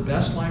sent one of the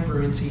best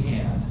librarians he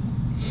had.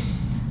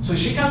 So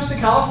she comes to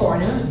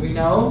California, and we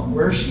know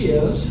where she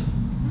is.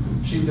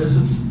 She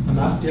visits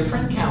enough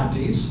different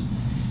counties.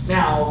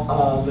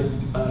 Now, the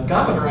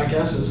governor, I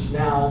guess, is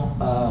now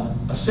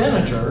a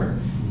senator.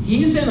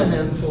 He's in an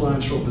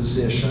influential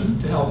position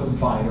to help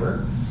invite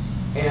her.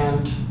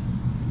 And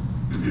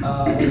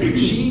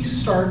she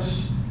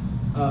starts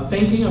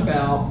thinking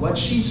about what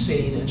she's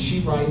seen, and she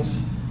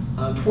writes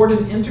toward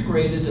an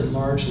integrated and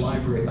large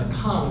library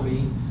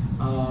economy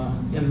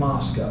in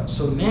Moscow.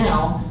 So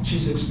now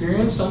she's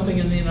experienced something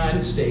in the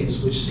United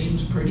States which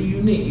seems pretty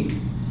unique,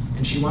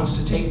 and she wants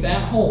to take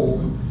that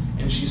home,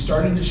 and she's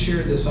starting to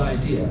share this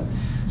idea.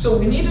 So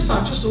we need to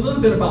talk just a little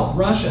bit about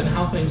Russia and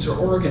how things are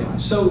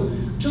organized. So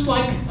just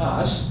like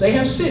us, they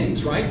have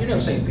cities, right? You know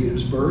St.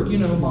 Petersburg, you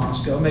know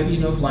Moscow, maybe you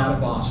know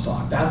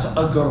Vladivostok. That's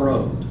a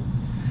gorod.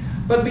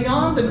 But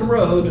beyond the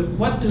road,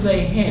 what do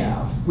they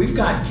have? We've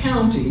got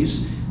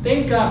counties,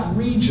 they've got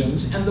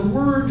regions, and the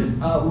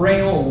word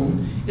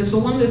rayon is the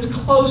one that's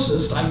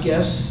closest, I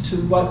guess, to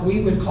what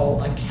we would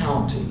call a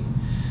county.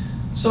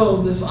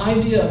 So this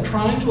idea of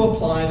trying to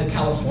apply the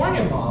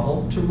California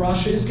model to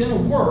Russia is going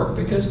to work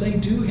because they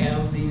do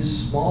have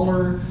these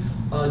smaller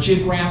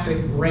geographic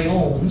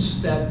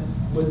rayons that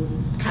would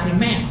kind of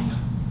map.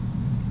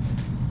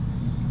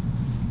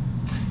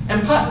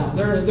 And Putnam,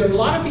 there are a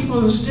lot of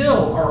people who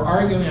still are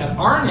arguing at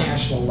our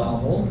national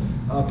level.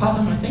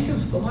 Putnam, I think,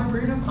 is the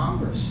Librarian of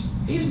Congress.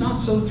 He's not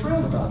so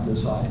thrilled about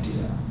this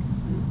idea.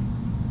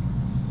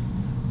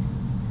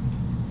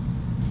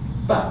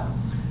 But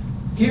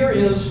here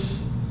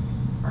is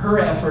her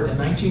effort in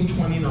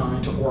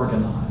 1929 to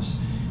organize.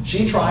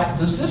 She tried,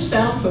 does this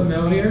sound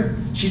familiar?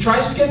 She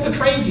tries to get the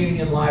trade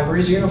union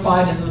libraries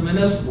unified into the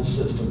municipal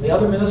system, the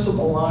other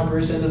municipal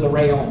libraries into the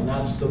rayon,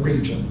 that's the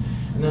region,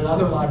 and then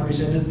other libraries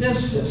into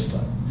this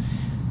system.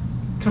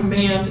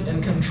 Command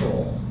and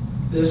control.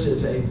 This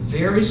is a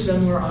very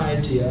similar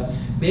idea.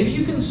 Maybe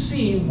you can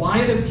see why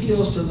it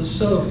appeals to the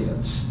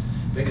Soviets,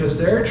 because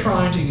they're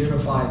trying to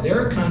unify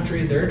their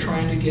country, they're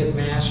trying to get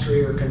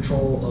mastery or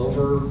control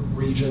over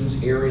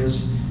regions,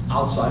 areas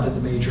outside of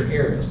the major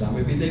areas. Now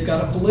maybe they've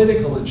got a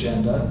political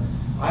agenda.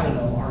 I don't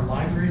know, our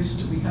libraries,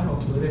 do we have a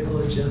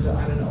political agenda?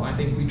 I don't know. I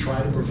think we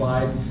try to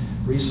provide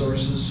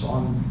resources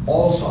on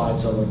all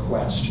sides of a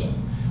question.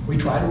 We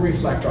try to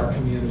reflect our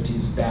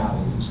community's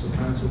values, the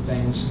kinds of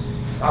things.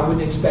 I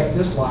wouldn't expect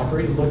this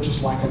library to look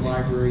just like a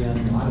library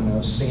in, I don't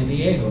know, San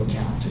Diego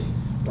County,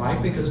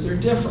 right? Because there are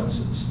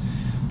differences.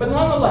 But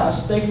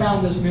nonetheless, they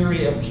found this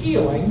very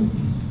appealing,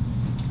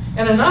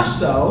 and enough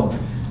so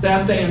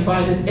that they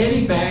invited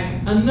Eddy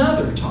back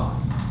another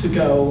time to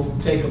go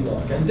take a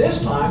look. And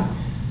this time,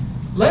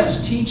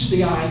 let's teach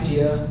the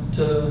idea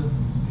to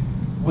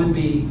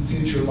would-be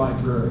future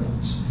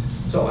librarians.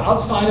 So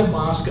outside of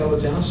Moscow,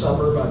 it's in a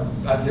suburb,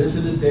 I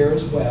visited there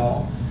as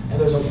well, and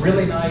there's a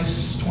really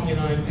nice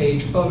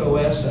 29-page photo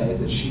essay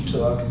that she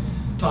took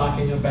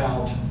talking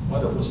about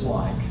what it was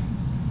like.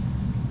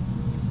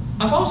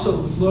 I've also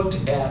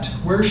looked at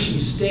where she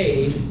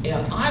stayed,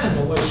 and I don't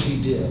know what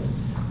she did,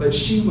 but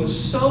she was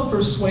so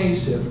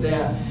persuasive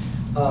that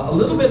a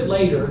little bit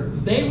later,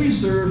 they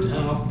reserved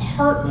an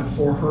apartment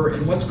for her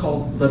in what's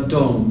called the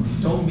Dome.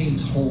 Dome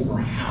means home or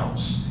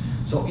house.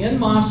 So in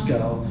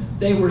Moscow,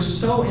 they were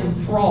so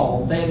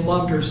enthralled, they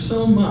loved her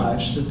so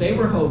much that they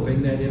were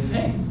hoping that if,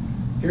 hey,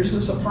 here's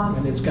this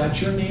apartment, it's got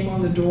your name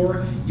on the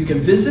door, you can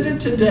visit it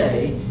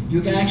today,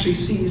 you can actually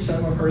see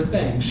some of her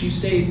things. She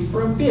stayed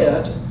for a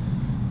bit,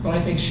 but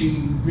I think she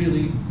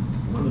really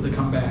wanted to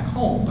come back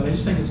home. But I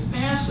just think it's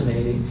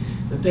fascinating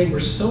that they were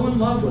so in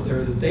love with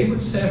her that they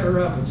would set her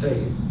up and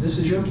say, this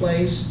is your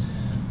place.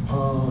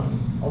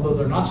 Although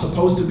they're not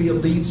supposed to be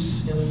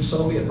elites in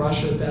Soviet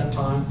Russia at that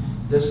time,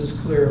 this is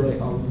clearly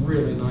a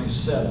really nice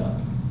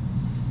setup.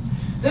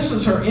 This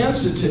is her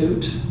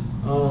institute.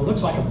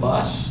 Looks like a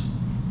bus.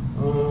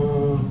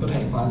 But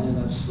hey, by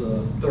then that's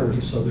the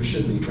 30s, so there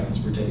should be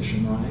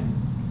transportation, right?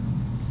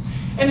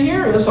 And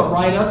here is a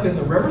write-up in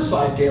the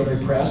Riverside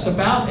Daily Press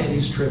about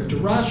Eddy's trip to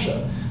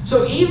Russia.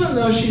 So even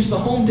though she's the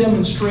home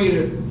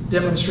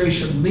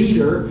demonstration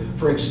leader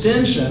for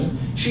Extension,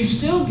 she's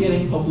still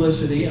getting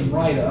publicity and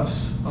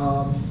write-ups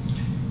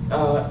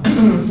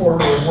for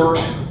her work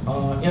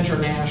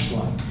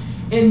internationally.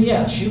 And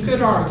yes, you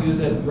could argue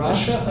that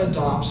Russia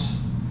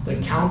adopts the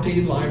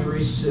county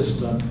library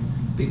system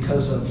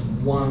because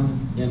of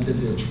one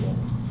individual,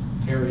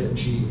 Harriet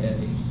G.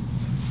 Eddy.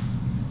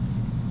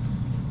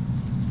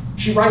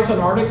 She writes an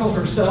article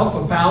herself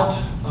about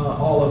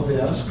all of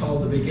this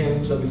called The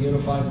Beginnings of a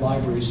Unified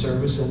Library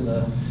Service in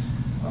the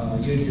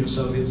Union of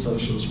Soviet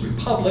Socialist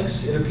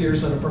Republics. It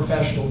appears in a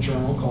professional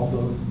journal called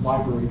the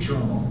Library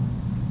Journal.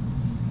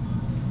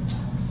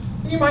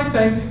 You might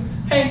think,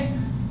 hey,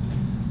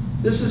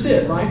 this is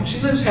it, right? She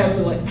lives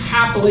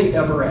happily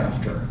ever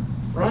after,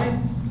 right?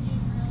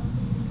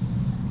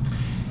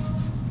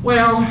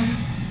 Well,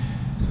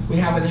 we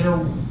have an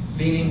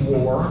intervening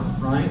war,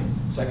 right?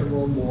 Second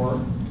World War.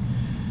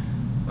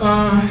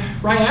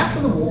 Right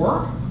after the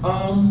war,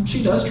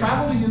 she does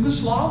travel to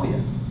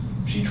Yugoslavia.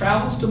 She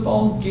travels to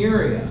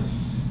Bulgaria.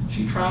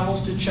 She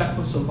travels to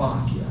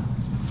Czechoslovakia.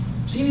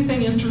 See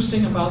anything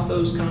interesting about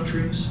those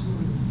countries?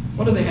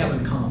 What do they have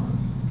in common?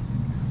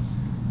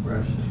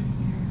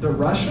 Russian. They're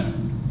Russian?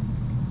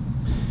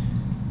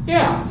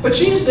 Yeah, but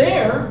she's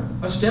there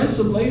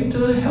ostensibly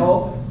to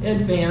help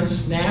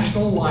advance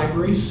national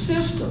library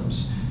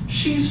systems.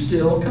 She's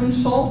still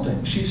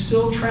consulting. She's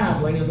still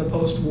traveling in the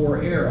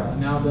post-war era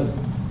now that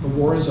the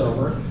war is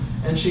over,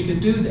 and she could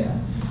do that.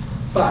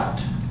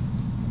 But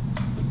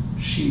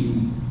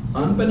she,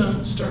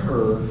 unbeknownst to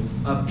her,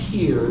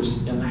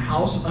 appears in the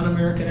House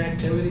Un-American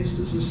Activities.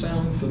 Does this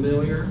sound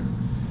familiar?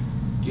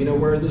 Do you know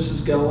where this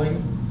is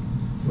going?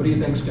 What do you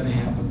think is going to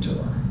happen to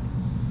her?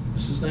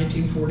 This is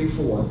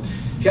 1944. Do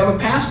you have a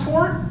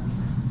passport?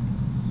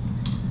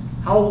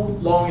 How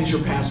long is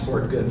your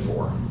passport good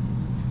for?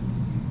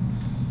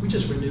 We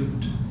just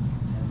renewed.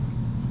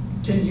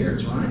 10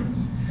 years, right?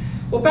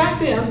 Well, back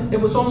then, it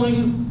was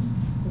only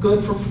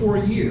good for 4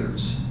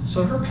 years.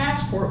 So her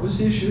passport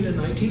was issued in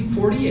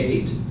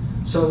 1948.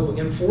 So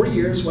in 4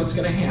 years, what's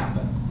going to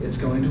happen? It's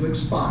going to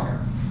expire.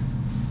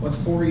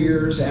 What's 4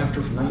 years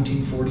after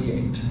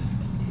 1948?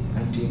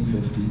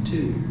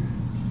 1952.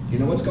 You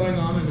know what's going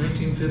on in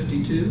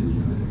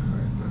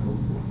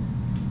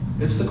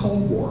 1952? It's the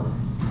Cold War,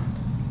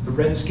 the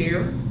Red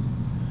Scare.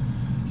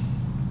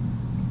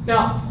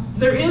 Now,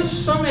 there is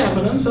some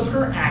evidence of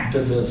her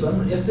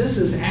activism. If this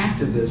is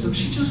activism,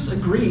 she just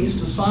agrees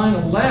to sign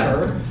a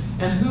letter,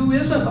 and who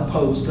isn't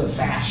opposed to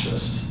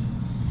fascist?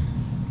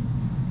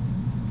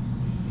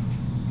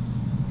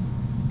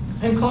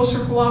 And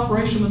closer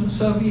cooperation with the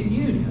Soviet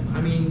Union.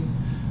 I mean,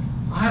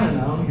 I don't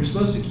know, you're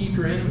supposed to keep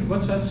your enemy,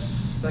 what's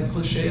that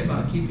cliche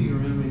about keeping your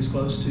enemies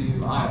close to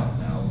you? I don't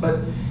know. But,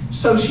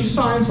 so she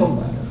signs a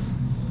letter.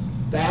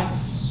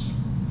 That's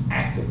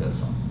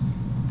activism.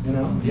 You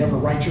know, you ever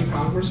write your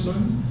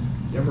congressman?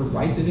 You ever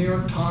write the New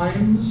York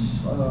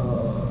Times,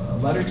 a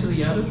letter to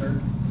the editor?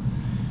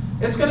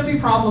 It's going to be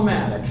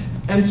problematic.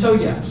 And so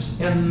yes,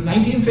 in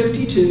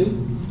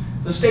 1952,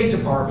 the State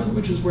Department,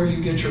 which is where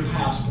you get your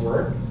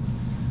passport,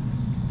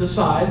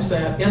 decides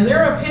that, in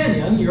their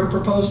opinion, your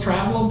proposed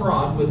travel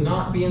abroad would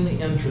not be in the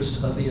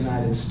interest of the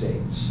United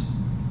States.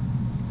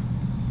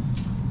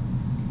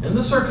 In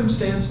the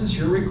circumstances,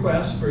 your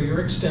request for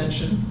your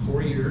extension,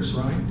 4 years,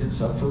 right?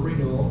 It's up for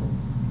renewal.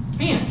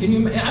 Man, can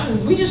you, I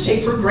mean, we just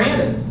take for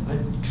granted. I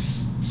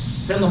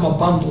send them a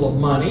bundle of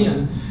money,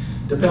 and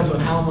depends on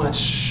how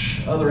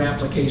much other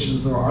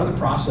applications there are, the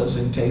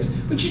processing takes,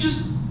 but you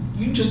just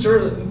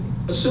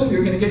assume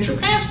you're going to get your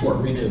passport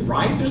renewed,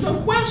 right? There's no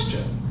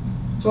question.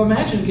 So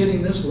imagine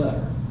getting this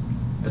letter.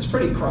 It's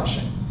pretty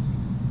crushing.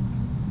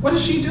 What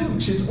is she doing?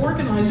 She's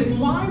organizing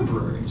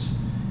libraries.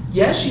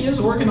 Yes, she is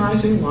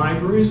organizing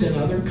libraries in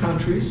other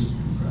countries.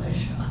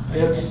 Russia.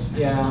 It's,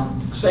 yeah,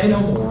 say no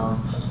more.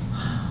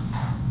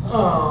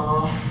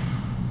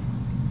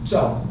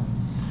 So,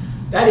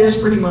 that is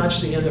pretty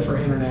much the end of her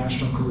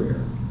international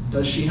career.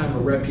 Does she have a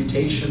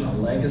reputation, a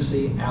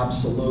legacy?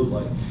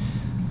 Absolutely.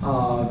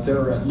 There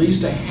are at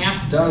least a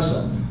half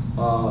dozen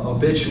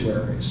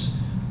obituaries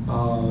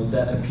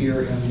that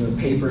appear in the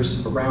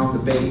papers around the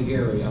Bay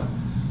Area.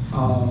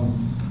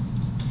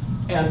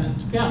 And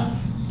yeah,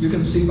 you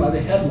can see by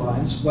the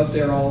headlines what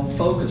they're all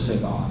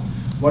focusing on.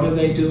 What are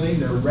they doing?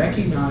 They're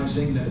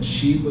recognizing that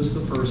she was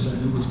the person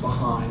who was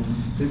behind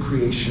the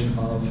creation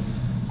of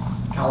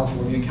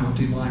California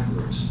county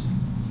libraries,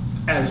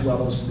 as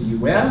well as the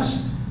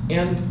US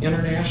and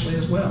internationally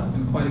as well,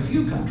 in quite a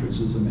few countries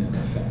as a matter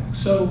of fact.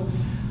 So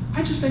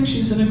I just think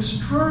she's an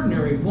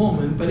extraordinary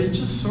woman, but it's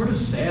just sort of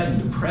sad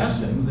and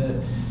depressing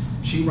that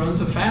she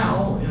runs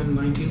afoul in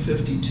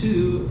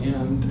 1952,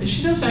 and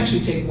she does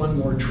actually take one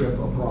more trip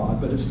abroad,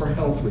 but it's for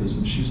health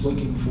reasons. She's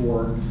looking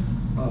for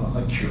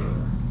a cure.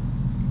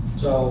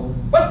 So,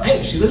 but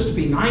hey, she lives to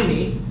be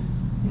 90,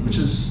 which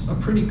is a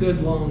pretty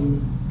good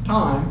long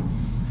time.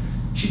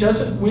 She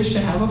doesn't wish to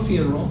have a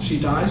funeral. She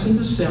dies in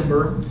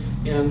December,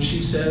 and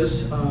she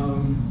says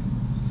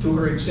to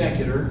her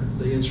executor,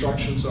 the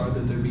instructions are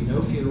that there be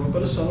no funeral,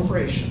 but a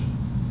celebration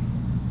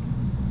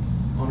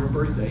on her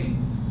birthday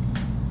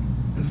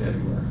in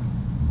February.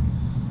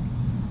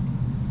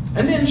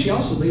 And then she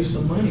also leaves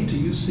some money to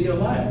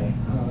UCLA.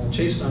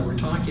 Chase and I were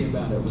talking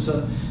about it. It was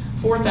a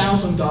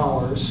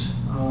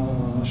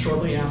 $4,000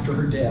 shortly after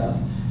her death.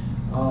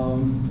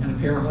 And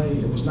apparently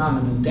it was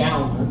not an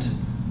endowment,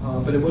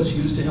 but it was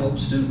used to help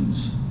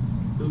students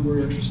who were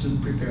interested in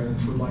preparing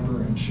for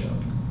librarianship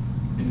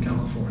in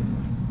California.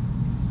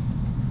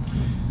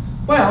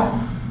 Well,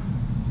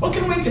 what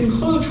can we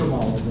conclude from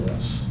all of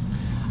this?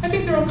 I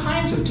think there are all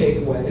kinds of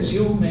takeaways.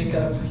 You'll make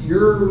up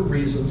your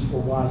reasons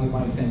for why you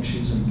might think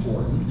she's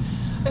important.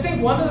 I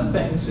think one of the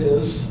things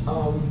is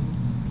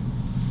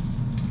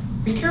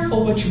be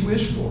careful what you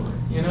wish for,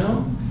 you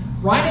know?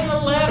 Writing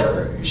a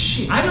letter,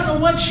 I don't know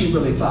what she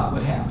really thought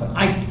would happen.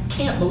 I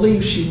can't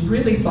believe she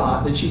really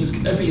thought that she was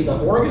going to be the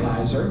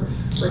organizer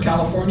for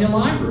California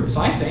libraries.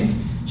 I think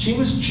she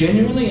was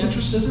genuinely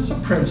interested as a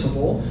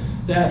principal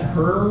that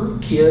her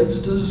kids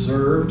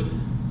deserved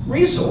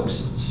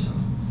resources.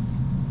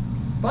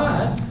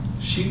 But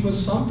she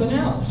was something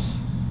else.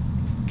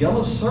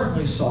 Gillis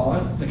certainly saw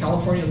it. The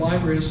California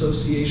Library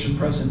Association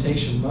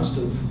presentation must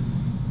have,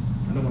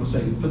 I don't want to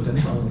say put the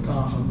nail in the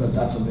coffin, but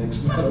that's a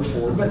mixed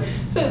metaphor. But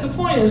the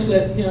point is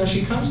that, you know,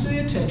 she comes to the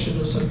attention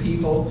of some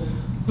people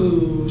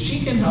who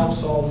she can help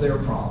solve their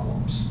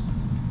problems.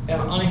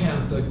 And I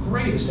have the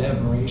greatest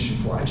admiration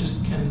for her. I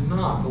just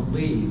cannot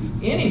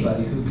believe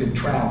anybody who could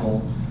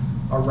travel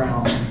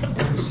around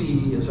and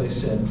see, as I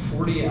said,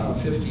 40 out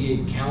of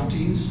 58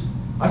 counties.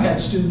 I've had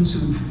students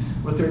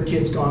who've, with their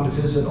kids, gone to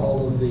visit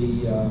all of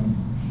the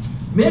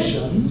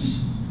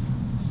missions.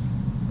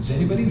 Has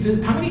anybody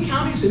visited? How many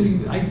counties have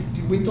you,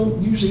 we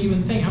don't usually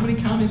even think, how many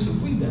counties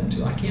have we been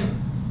to? I can't,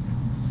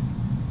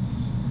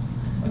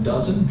 a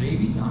dozen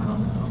maybe? I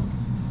don't know.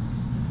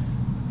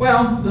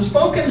 Well, the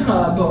Spoken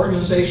Hub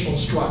organizational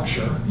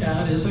structure,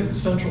 yeah, it is a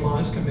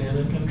centralized command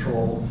and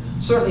control,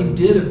 certainly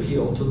did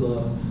appeal to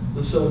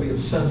the Soviet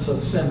sense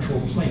of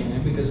central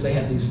planning because they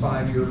had these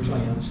 5-year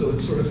plans, so it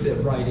sort of fit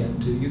right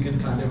into, you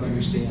can kind of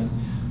understand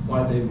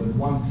why they would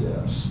want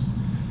this.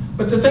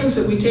 But the things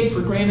that we take for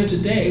granted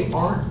today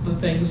aren't the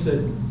things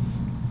that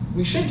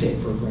we should take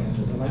for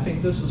granted, and I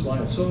think this is why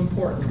it's so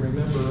important to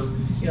remember,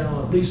 you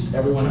know, at least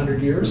every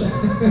 100 years,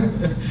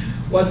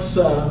 what's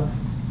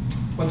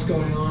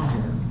going on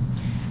here.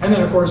 And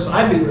then, of course,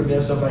 I'd be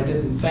remiss if I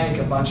didn't thank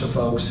a bunch of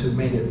folks who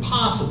made it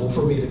possible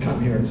for me to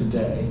come here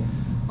today,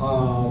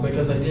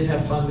 because I did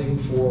have funding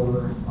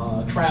for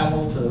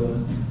travel to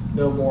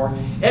know more.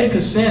 Ed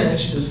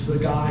Kucinich is the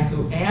guy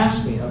who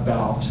asked me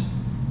about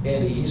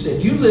Eddy. He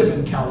said, "You live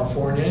in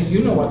California, you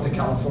know what the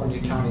California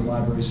County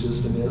Library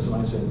System is,"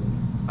 and I said,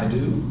 "I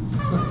do."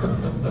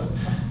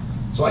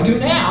 So I do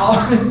now.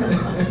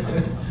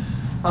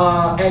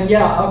 And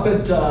yeah, up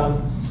at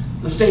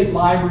the State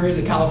Library,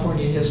 the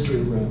California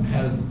History Room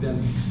has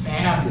been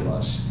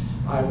fabulous.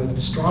 I would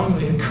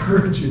strongly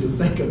encourage you to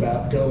think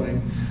about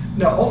going.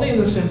 No, only in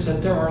the sense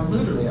that there are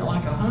literally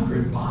like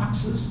 100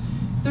 boxes.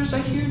 There's a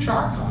huge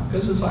archive,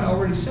 because as I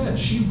already said,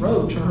 she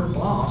wrote to her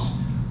boss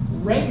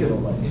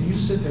regularly, and you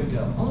just sit there and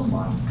go, oh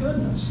my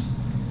goodness.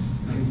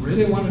 If you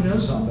really want to know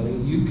somebody,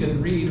 you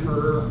can read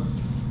her,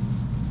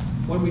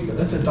 what do we,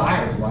 that's a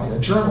diary, right? A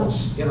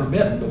journal's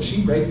intermittent, but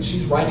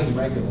she's writing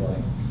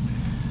regularly.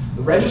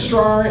 The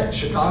registrar at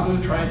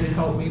Chicago tried to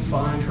help me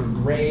find her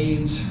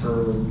grades,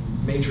 her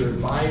major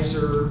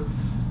advisor.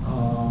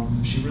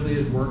 She really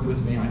did work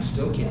with me. I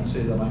still can't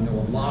say that I know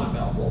a lot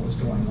about what was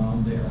going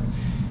on there.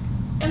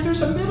 And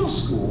there's a middle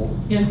school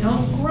in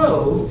Elk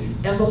Grove,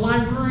 and the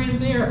librarian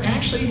there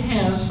actually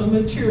has some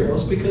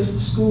materials because the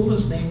school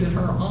is named in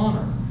her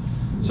honor.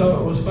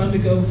 So it was fun to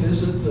go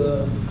visit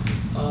the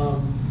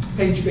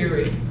Paige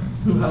Berry,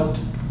 who helped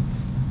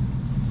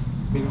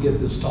me give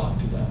this talk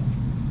today.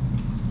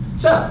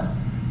 So,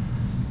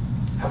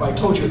 have I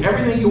told you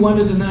everything you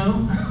wanted to know?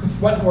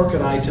 What more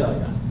could I tell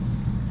you?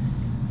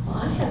 Well,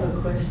 I have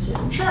a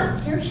question. Sure.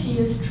 Here she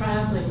is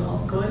traveling,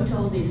 going to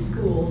all these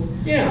schools.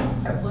 Yeah.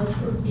 What's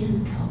her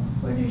income?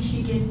 Where does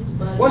she get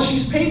the money? Well,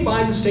 she's paid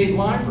by the state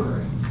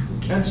library.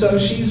 And so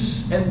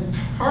and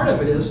part of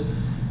it is,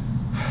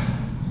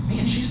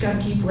 man, she's got to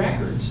keep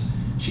records.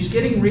 She's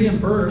getting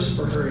reimbursed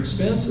for her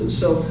expenses.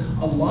 So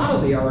a lot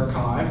of the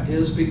archive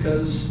is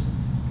because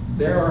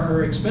there are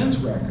her expense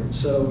records.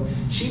 So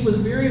she was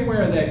very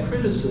aware of that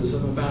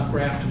criticism about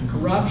graft and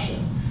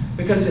corruption,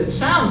 because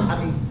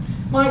I mean,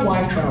 my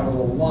wife traveled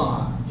a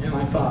lot, and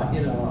I thought,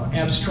 you know,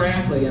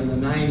 abstractly in the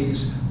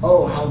 90s,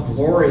 oh, how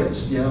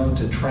glorious, you know,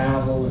 to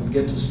travel and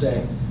get to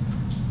stay.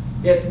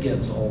 It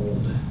gets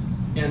old.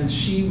 And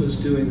she was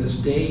doing this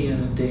day in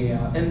and day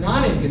out, and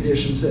not in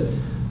conditions that,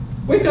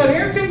 we've got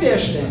air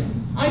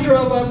conditioning. I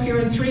drove up here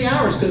in 3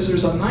 hours because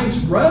there's a nice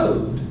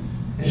road.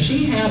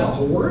 She had a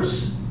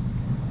horse.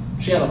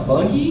 She had a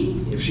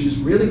buggy, if she was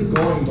really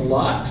going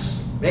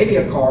deluxe, maybe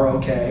a car,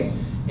 okay.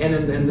 And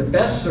in the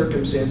best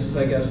circumstances,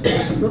 I guess, there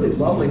were some really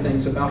lovely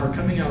things about her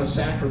coming out of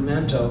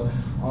Sacramento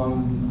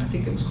on, I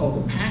think it was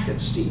called the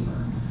Packet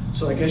Steamer.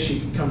 So I guess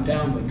she could come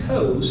down the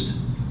coast.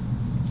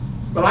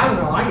 But I don't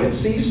know, I get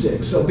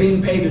seasick, so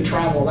being paid to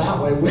travel that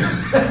way,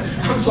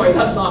 I'm sorry,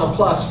 that's not a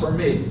plus for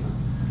me.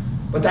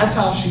 But that's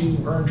how she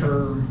earned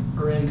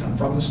her income,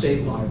 from the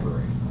state library.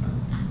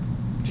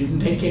 She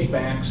didn't take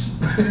kickbacks.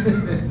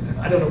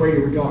 I don't know where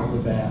you were going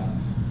with that.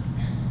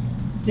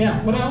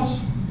 Yeah, what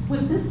else?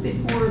 Was this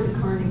before the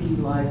Carnegie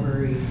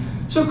libraries?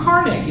 So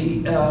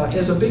Carnegie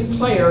is a big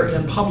player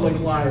in public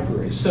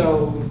libraries.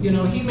 So, you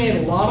know, he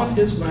made a lot of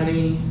his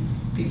money,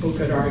 people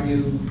could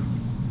argue,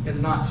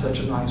 in not such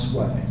a nice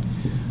way.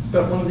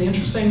 But one of the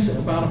interesting things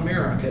about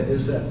America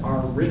is that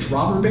our rich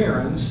robber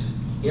barons,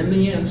 in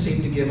the end,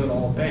 seem to give it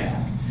all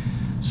back.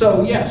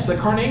 So yes, the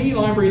Carnegie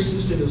Library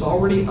System is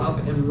already up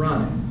and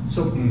running.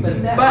 So,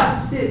 But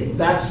that's cities.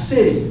 That's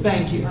city,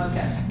 thank you.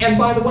 Okay. And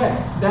by the way,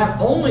 that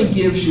only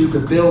gives you the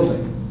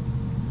building.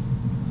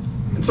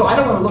 And so I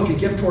don't want to look a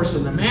gift horse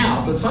in the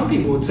mouth, but some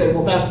people would say,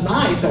 well, that's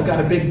nice, I've got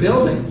a big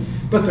building,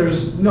 but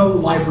there's no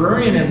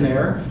librarian in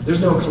there,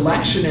 there's no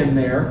collection in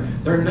there,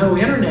 there's no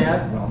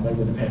internet. Well, they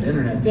would have had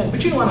internet then,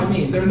 but you know what I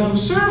mean, there are no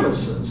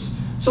services.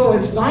 So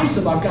it's nice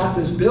that I've got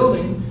this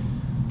building,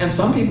 and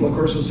some people, of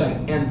course, will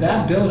say, and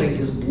that building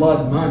is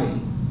blood money.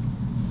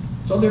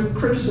 So there are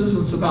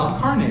criticisms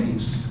about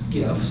Carnegie's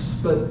gifts,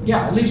 but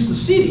yeah, at least the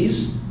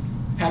cities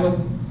have a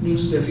new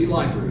spiffy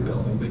library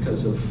building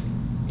because of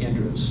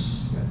Andrew's.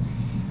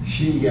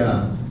 She,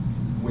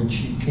 when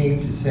she came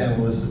to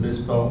San Luis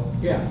Obispo,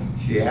 Yeah.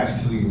 she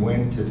actually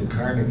went to the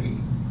Carnegie.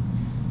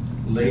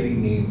 A lady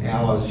named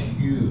Alice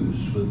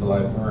Hughes was the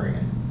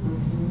librarian.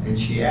 And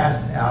she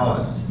asked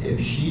Alice if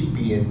she'd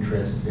be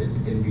interested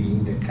in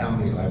being the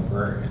county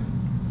librarian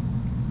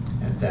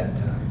at that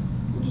time,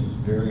 which is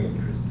very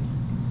interesting.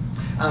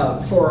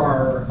 For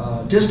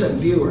our distant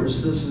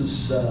viewers, this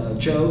is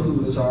Joe,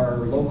 who is our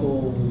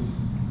local,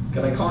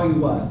 can I call you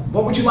what?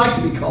 What would you like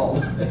to be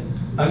called?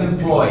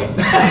 Unemployed.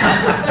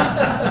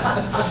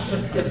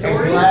 And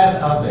Sorry? glad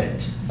of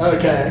it.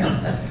 Okay.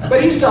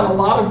 But he's done a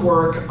lot of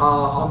work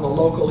on the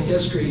local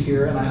history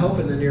here, and I hope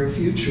in the near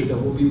future that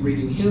we'll be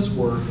reading his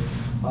work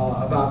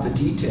about the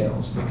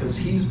details, because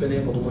he's been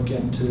able to look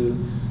into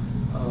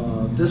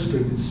this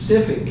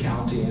specific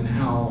county and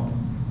how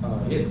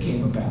it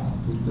came about,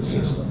 the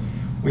system.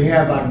 We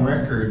have on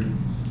record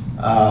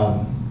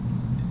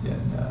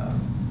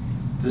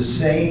the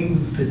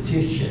same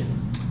petition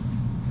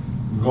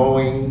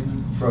going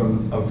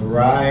from a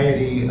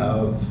variety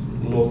of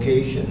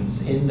locations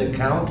in the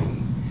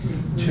county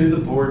to the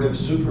Board of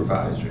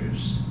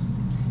Supervisors,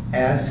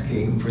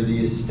 asking for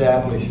the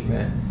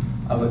establishment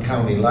of a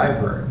county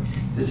library.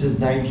 This is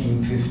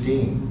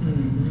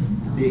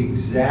 1915. The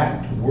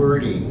exact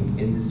wording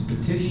in this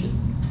petition.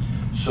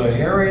 So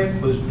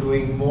Harriet was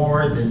doing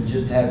more than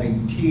just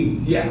having tea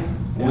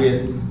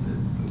with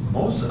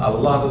a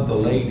lot of the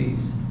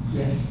ladies.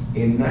 Yes.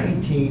 In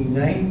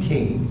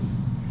 1919,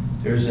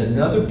 there's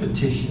another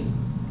petition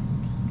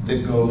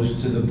that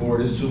goes to the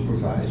Board of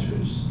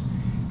Supervisors,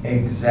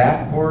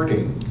 exact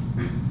wording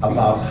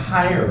about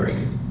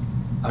hiring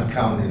a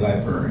county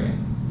librarian.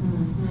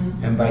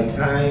 And by the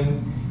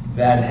time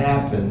that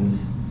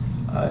happens,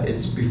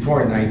 it's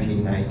before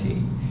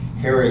 1919.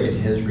 Harriet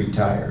has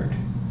retired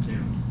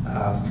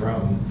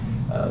from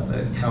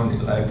the county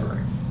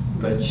library,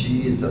 but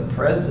she is a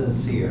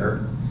presence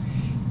here,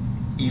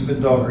 even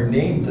though her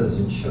name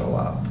doesn't show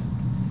up.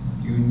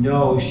 You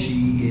know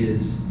she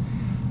is,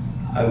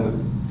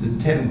 the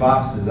 10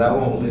 boxes, I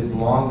won't live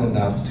long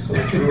enough to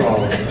go through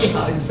all of those.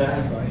 Yeah,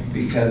 exactly.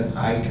 Because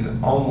I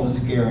can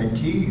almost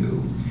guarantee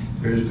you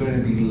there's going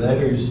to be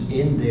letters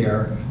in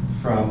there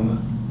from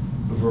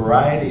a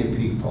variety of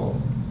people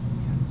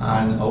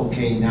on,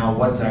 okay, now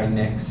what's our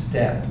next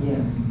step?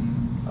 Yes.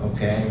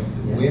 Okay?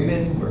 The Yes.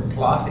 women were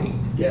plotting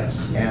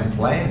Yes. and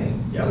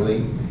planning, Yep.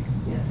 believe me.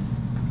 Yes.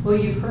 Well,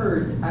 you've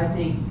heard, I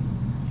think,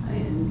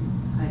 and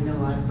I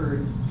know I've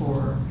heard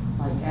for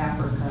like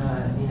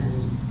Africa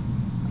and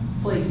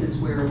places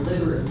where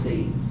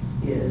literacy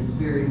is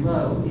very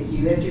low. If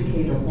you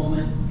educate a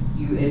woman,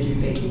 you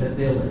educate the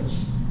village.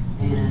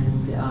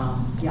 And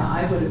yeah,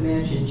 I would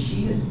imagine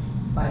she is,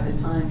 by the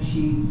time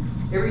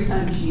every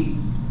time she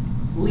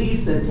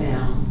leaves a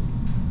town,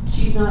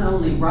 she's not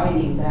only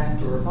writing back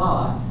to her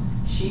boss,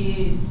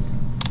 she's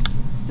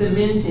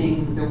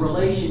cementing the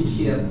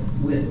relationship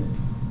with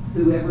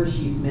whoever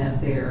she's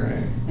met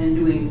there and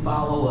doing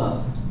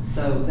follow-up.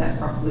 So that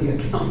probably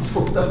accounts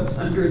for those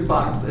 100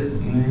 boxes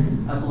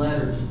of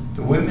letters.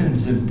 The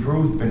Women's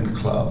Improvement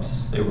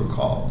Clubs, they were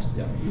called.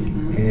 Yeah.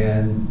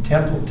 And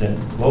Templeton,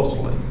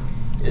 locally,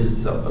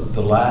 is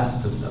the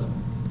last of them.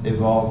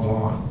 They've all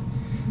gone.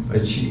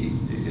 But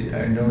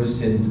I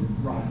noticed in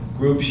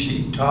groups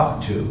she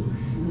talked to,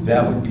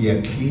 that would be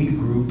a key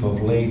group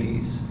of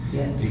ladies.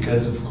 Yes.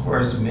 Because of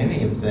course,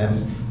 many of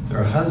them,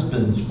 their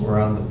husbands were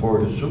on the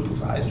Board of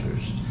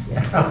Supervisors.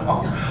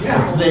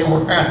 Yeah. Or they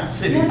were on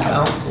city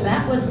council.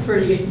 That was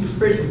pretty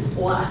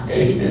wide.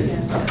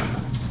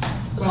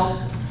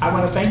 Well, I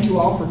want to thank you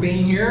all for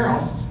being here.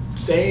 I'll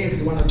stay if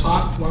you want to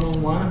talk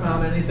one-on-one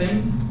about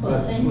anything.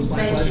 Well, But it was my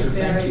thank pleasure. you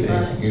very Thank you.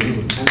 much. Thank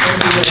you. And thank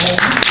you at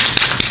home.